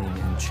 yelling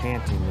and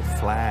chanting with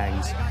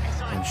flags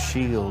and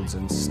shields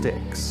and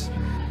sticks.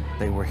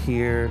 They were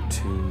here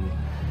to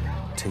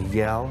to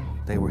yell,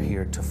 they were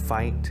here to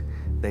fight,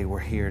 they were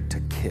here to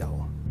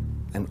kill.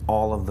 And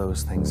all of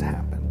those things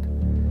happened.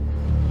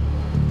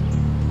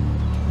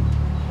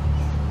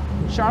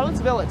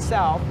 Charlottesville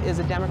itself is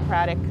a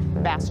Democratic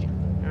bastion,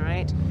 all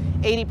right?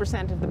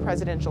 80% of the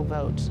presidential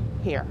vote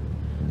here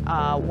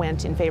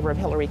went in favor of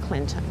Hillary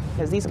Clinton,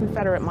 because these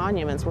Confederate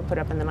monuments were put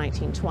up in the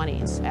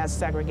 1920s as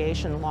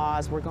segregation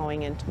laws were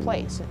going into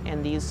place,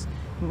 and these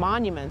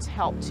monuments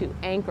helped to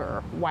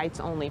anchor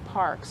whites-only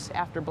parks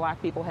after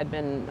black people had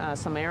been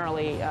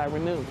summarily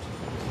removed.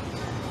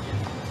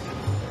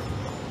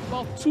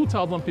 About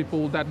 2,000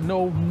 people that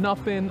know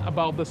nothing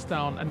about this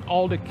town, and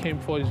all they came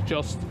for is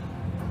just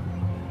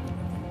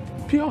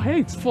pure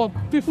hate for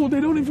people they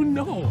don't even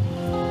know.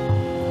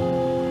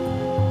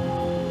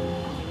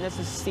 This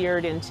is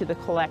seared into the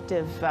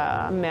collective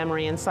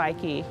memory and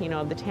psyche, you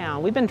know, of the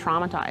town. We've been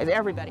traumatized.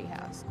 Everybody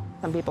has.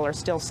 Some people are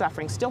still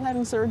suffering, still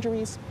having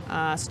surgeries,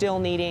 still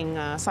needing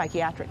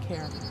psychiatric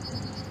care.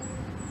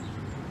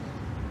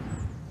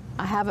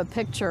 I have a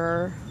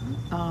picture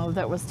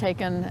that was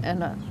taken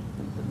in a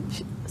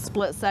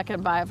split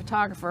second by a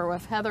photographer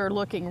with Heather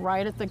looking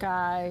right at the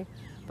guy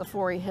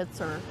before he hits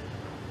her.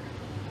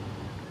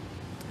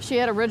 She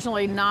had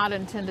originally not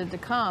intended to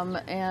come,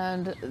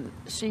 and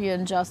she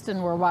and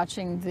Justin were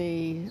watching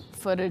the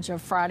footage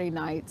of Friday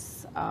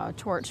night's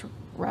torch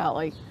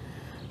rally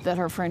that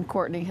her friend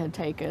Courtney had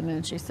taken,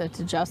 and she said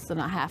to Justin,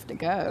 "I have to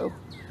go."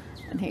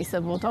 And he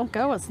said, "Well, don't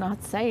go, it's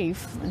not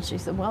safe." And she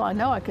said, "Well, I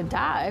know I could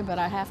die, but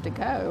I have to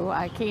go.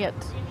 I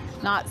can't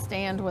not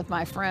stand with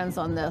my friends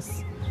on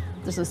this.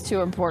 This is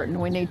too important.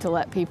 We need to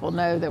let people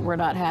know that we're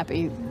not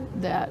happy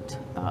that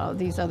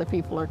these other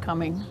people are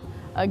coming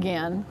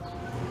again."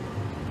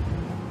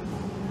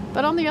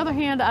 But on the other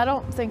hand, I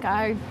don't think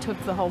I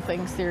took the whole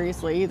thing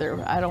seriously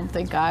either. I don't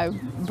think I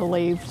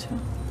believed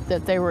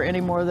that they were any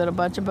more than a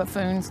bunch of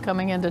buffoons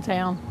coming into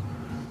town.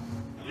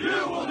 You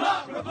will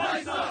not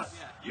replace us!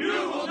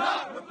 You will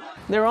not replace us!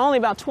 There were only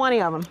about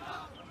 20 of them,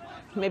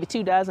 maybe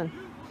 24.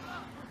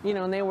 You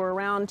know, and they were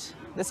around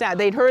the South.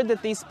 They'd heard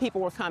that these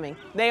people were coming.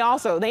 They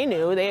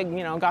knew, they,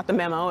 you know, got the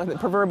memo, the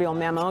proverbial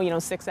memo, you know,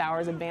 6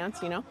 hours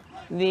advance, you know.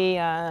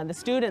 The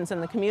students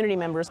and the community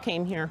members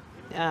came here,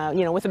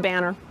 you know, with a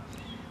banner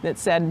that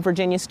said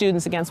Virginia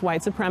Students Against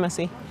White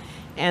Supremacy.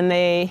 And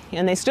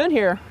they stood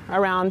here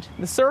around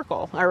the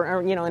circle,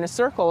 or you know, in a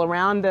circle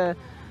around the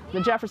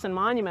Jefferson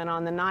Monument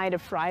on the night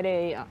of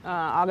Friday,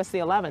 August the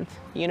 11th,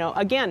 you know,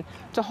 again,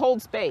 to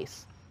hold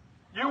space.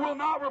 You will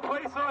not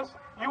replace us.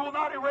 You will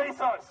not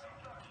erase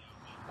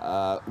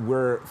us.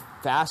 We're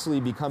fastly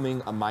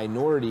becoming a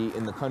minority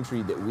in the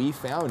country that we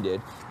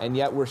founded, and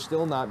yet we're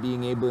still not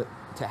being able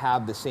to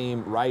have the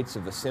same rights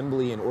of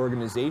assembly and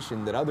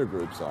organization that other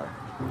groups are.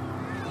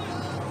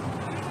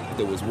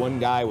 There was one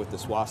guy with the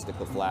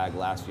swastika flag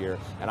last year,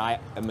 and I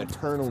am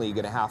eternally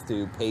going to have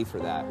to pay for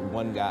that,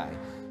 one guy.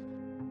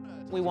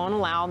 We won't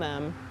allow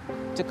them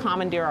to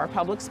commandeer our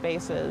public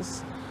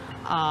spaces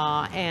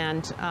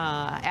and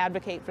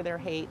advocate for their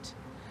hate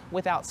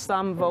without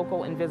some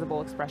vocal and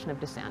visible expression of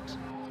dissent.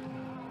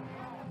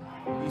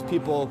 These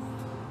people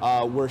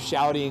were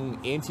shouting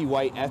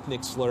anti-white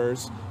ethnic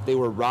slurs. They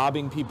were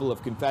robbing people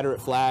of Confederate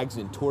flags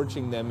and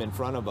torching them in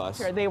front of us.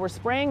 They were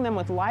spraying them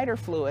with lighter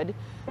fluid.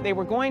 They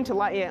were going to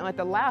light, at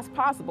the last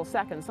possible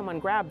second, someone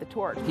grabbed the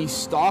torch. He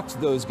stalked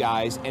those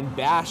guys and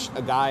bashed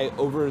a guy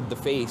over the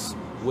face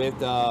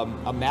with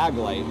a mag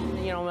light.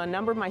 You know, a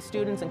number of my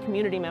students and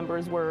community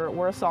members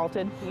were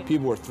assaulted.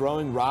 People were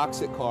throwing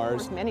rocks at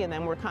cars. Many of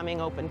them were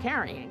coming open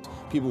carrying.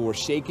 People were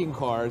shaking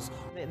cars.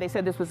 They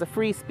said this was a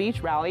free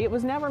speech rally. It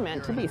was never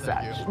meant to be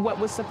such. What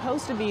was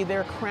supposed to be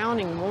their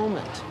crowning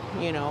moment,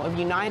 you know, of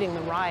uniting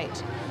the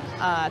right,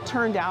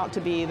 turned out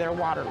to be their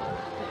Waterloo.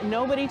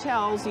 Nobody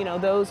tells, you know,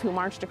 those who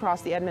marched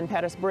across the Edmund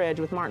Pettus Bridge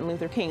with Martin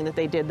Luther King that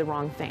they did the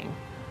wrong thing,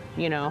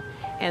 you know.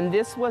 And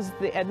this was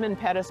the Edmund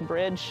Pettus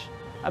Bridge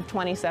of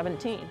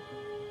 2017.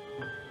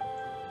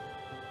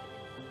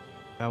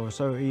 I was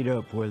so eat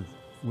up with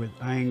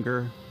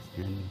anger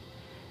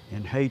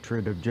and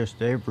hatred of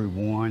just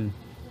everyone.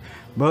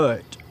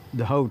 But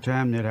the whole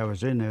time that I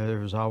was in there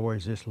was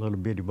always this little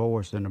bitty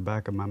voice in the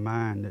back of my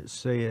mind that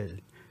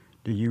said,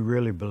 "Do you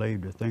really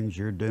believe the things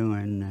you're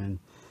doing?" And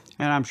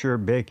I'm sure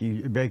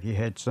Becky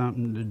had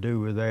something to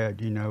do with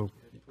that, you know.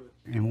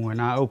 And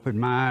when I opened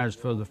my eyes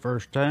for the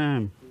first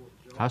time,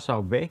 I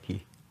saw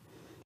Becky.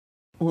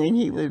 When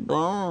he was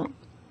born,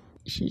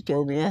 she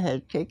told me I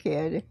had to take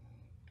care of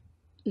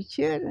the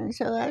children,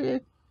 so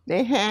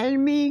they handed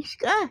me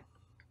Scott.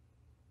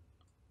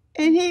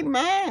 And he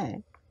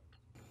mine.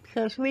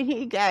 Because when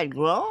he got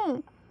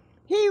grown,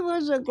 he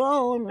was a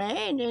grown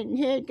man and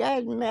he had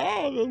gotten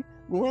married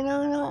and went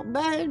on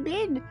about his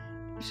business.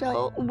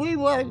 So we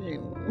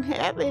wasn't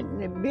having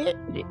the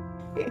business.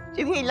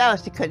 We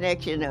lost the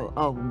connection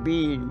of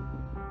being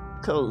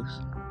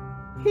close.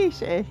 He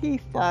said he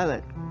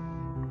followed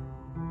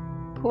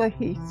what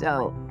he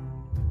thought.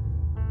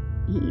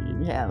 He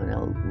didn't have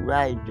no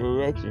right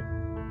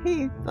direction.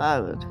 He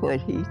followed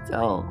what he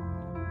thought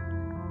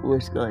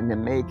was going to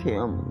make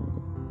him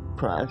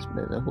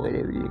prosper, or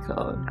whatever you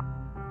call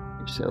it.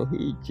 So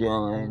he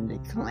joined the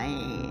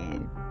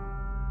Klan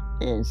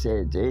and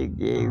said they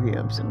gave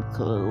him some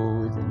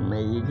clothes and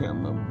made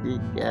him a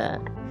big guy.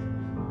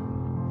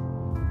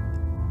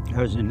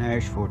 I was in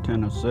Nashville,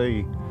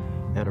 Tennessee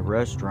at a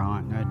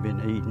restaurant, and I'd been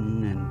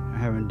eating and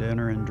having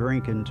dinner and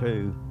drinking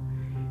too.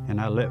 And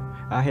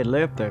I had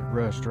left that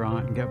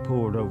restaurant and got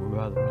pulled over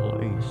by the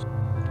police.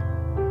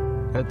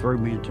 That threw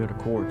me into the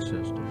court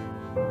system.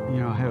 You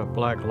know, I had a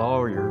black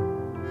lawyer,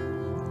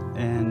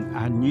 and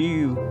I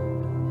knew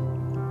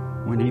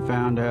when he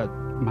found out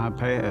my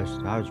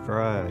past, I was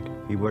fried.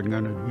 He wasn't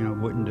gonna, you know,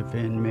 wouldn't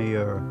defend me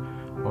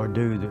or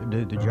do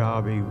the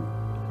job he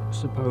was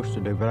supposed to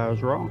do, but I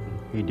was wrong.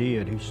 He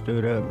did. He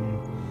stood up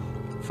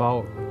and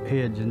fought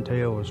heads and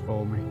tails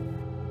for me.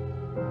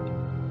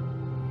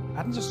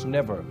 I just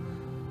never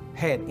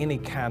had any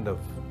kind of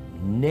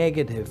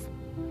negative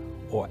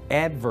or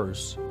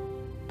adverse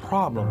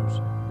problems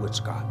with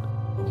Scott.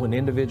 When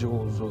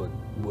individuals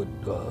would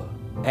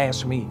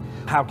ask me,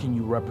 how can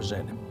you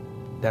represent him?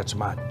 That's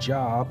my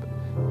job.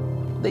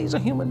 These are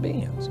human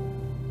beings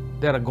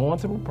that are going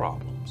through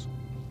problems.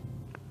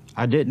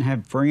 I didn't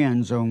have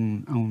friends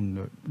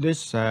on this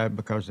side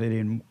because they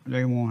didn't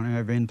want to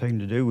have anything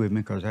to do with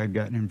me because I'd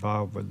gotten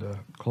involved with the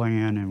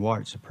Klan and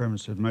white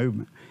supremacist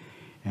movement.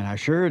 And I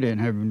sure didn't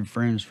have any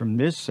friends from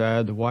this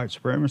side, the white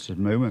supremacist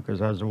movement,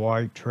 because I was a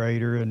white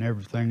trader and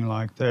everything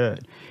like that.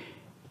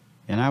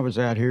 And I was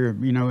out here,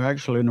 you know,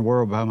 actually in the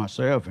world by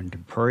myself and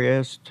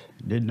depressed,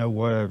 didn't know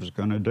what I was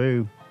going to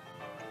do.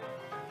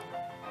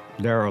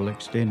 Darrell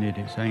extended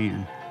his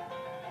hand,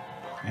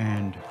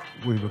 and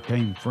we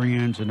became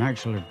friends and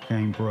actually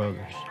became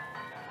brothers.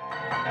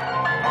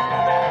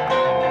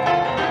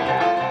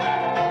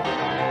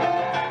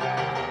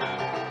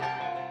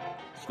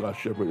 Scott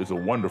Shepherd is a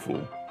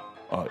wonderful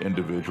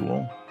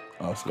individual.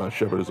 Scott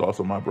Shepherd is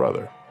also my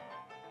brother.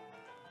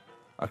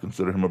 I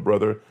consider him a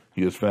brother.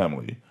 He is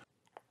family.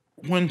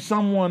 When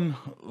someone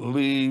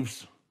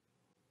leaves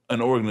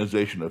an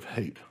organization of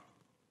hate,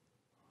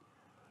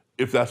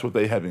 if that's what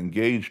they have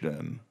engaged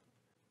in,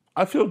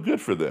 I feel good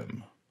for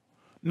them.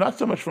 Not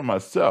so much for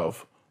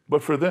myself,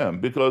 but for them,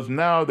 because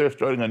now they're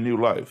starting a new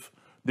life.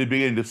 They're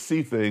beginning to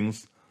see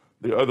things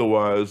they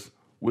otherwise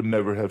would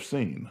never have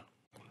seen.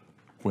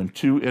 When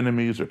two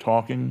enemies are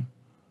talking,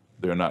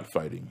 they're not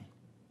fighting.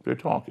 They're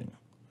talking.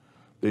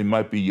 They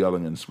might be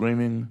yelling and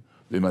screaming.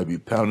 They might be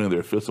pounding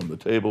their fists on the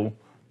table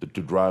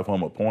to drive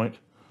home a point,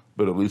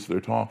 but at least they're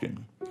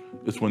talking.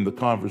 It's when the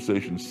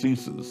conversation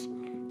ceases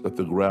that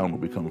the ground will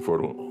become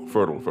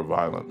fertile for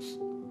violence.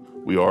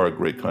 We are a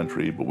great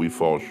country, but we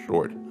fall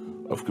short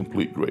of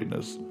complete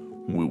greatness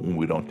when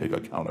we don't take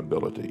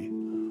accountability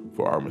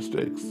for our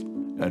mistakes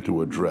and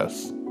to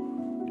address,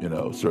 you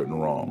know, certain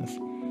wrongs.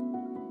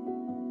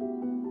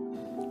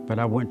 But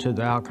I went to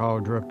the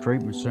Alcohol Drug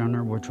Treatment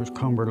Center, which was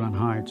Cumberland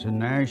Heights in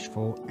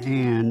Nashville,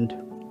 and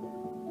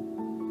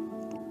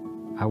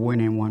I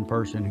went in one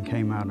person and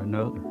came out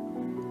another.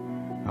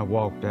 I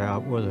walked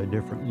out with a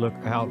different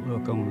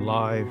outlook on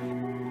life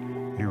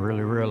and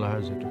really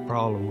realized that the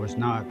problem was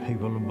not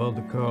people of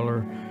other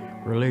color,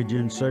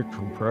 religion,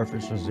 sexual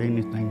preferences,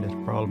 anything. The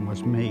problem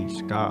was me,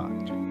 Scott.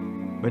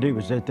 But it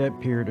was at that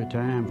period of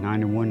time,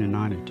 91 to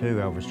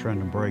 92, I was trying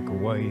to break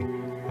away.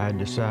 I had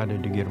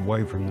decided to get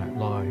away from that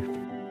life.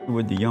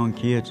 With the young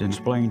kids and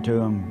explain to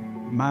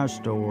them my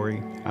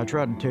story, I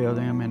try to tell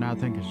them, and I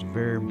think it's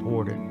very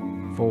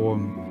important for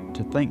them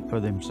to think for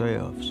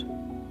themselves.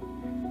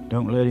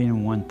 Don't let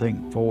anyone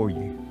think for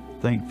you.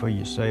 Think for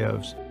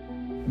yourselves.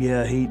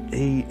 Yeah, he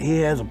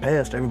has a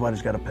past.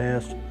 Everybody's got a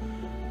past,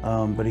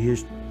 but he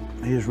has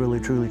really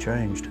truly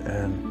changed,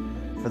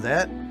 and for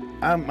that,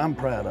 I'm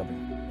proud of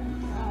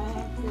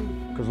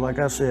him. Because like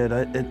I said,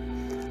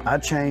 I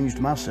changed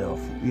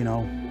myself. You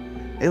know,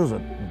 it was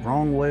a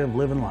wrong way of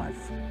living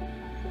life.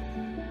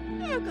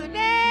 Look,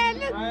 Dad,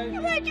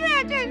 look what you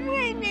have to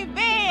ring me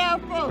bell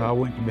for. So I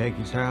went to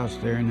Becky's house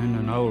there in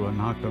Indianola,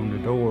 knocked on the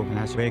door, and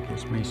I said, Becky,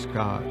 it's me,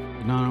 Scott.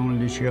 Not only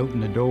did she open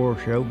the door,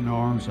 she opened her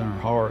arms and her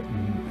heart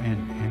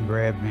and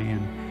grabbed me,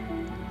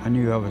 and I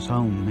knew I was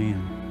home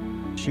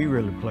then. She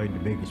really played the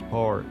biggest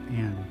part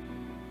in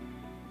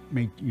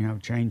me, you know,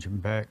 changing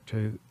back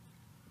to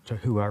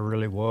who I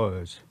really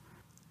was.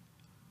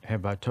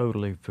 Have I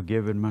totally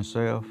forgiven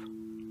myself?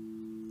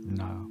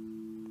 No.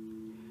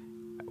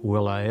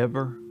 Will I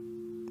ever?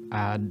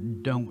 I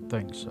don't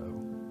think so.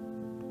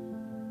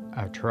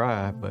 I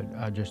try, but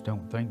I just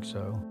don't think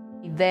so.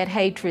 That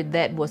hatred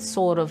that was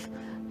sort of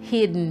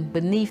hidden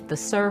beneath the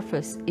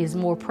surface is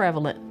more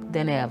prevalent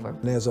than ever.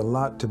 There's a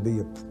lot to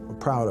be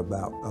proud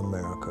about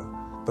America,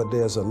 but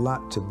there's a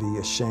lot to be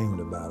ashamed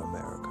about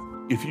America.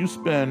 If you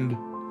spend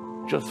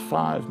just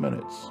 5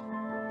 minutes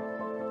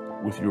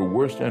with your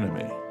worst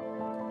enemy,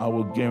 I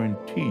will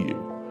guarantee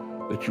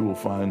you that you will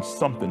find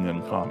something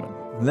in common.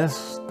 Let's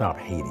stop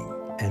hating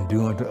and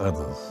do unto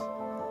others,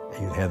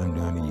 and you have them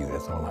do unto you.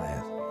 That's all I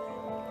ask.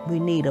 We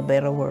need a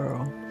better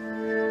world.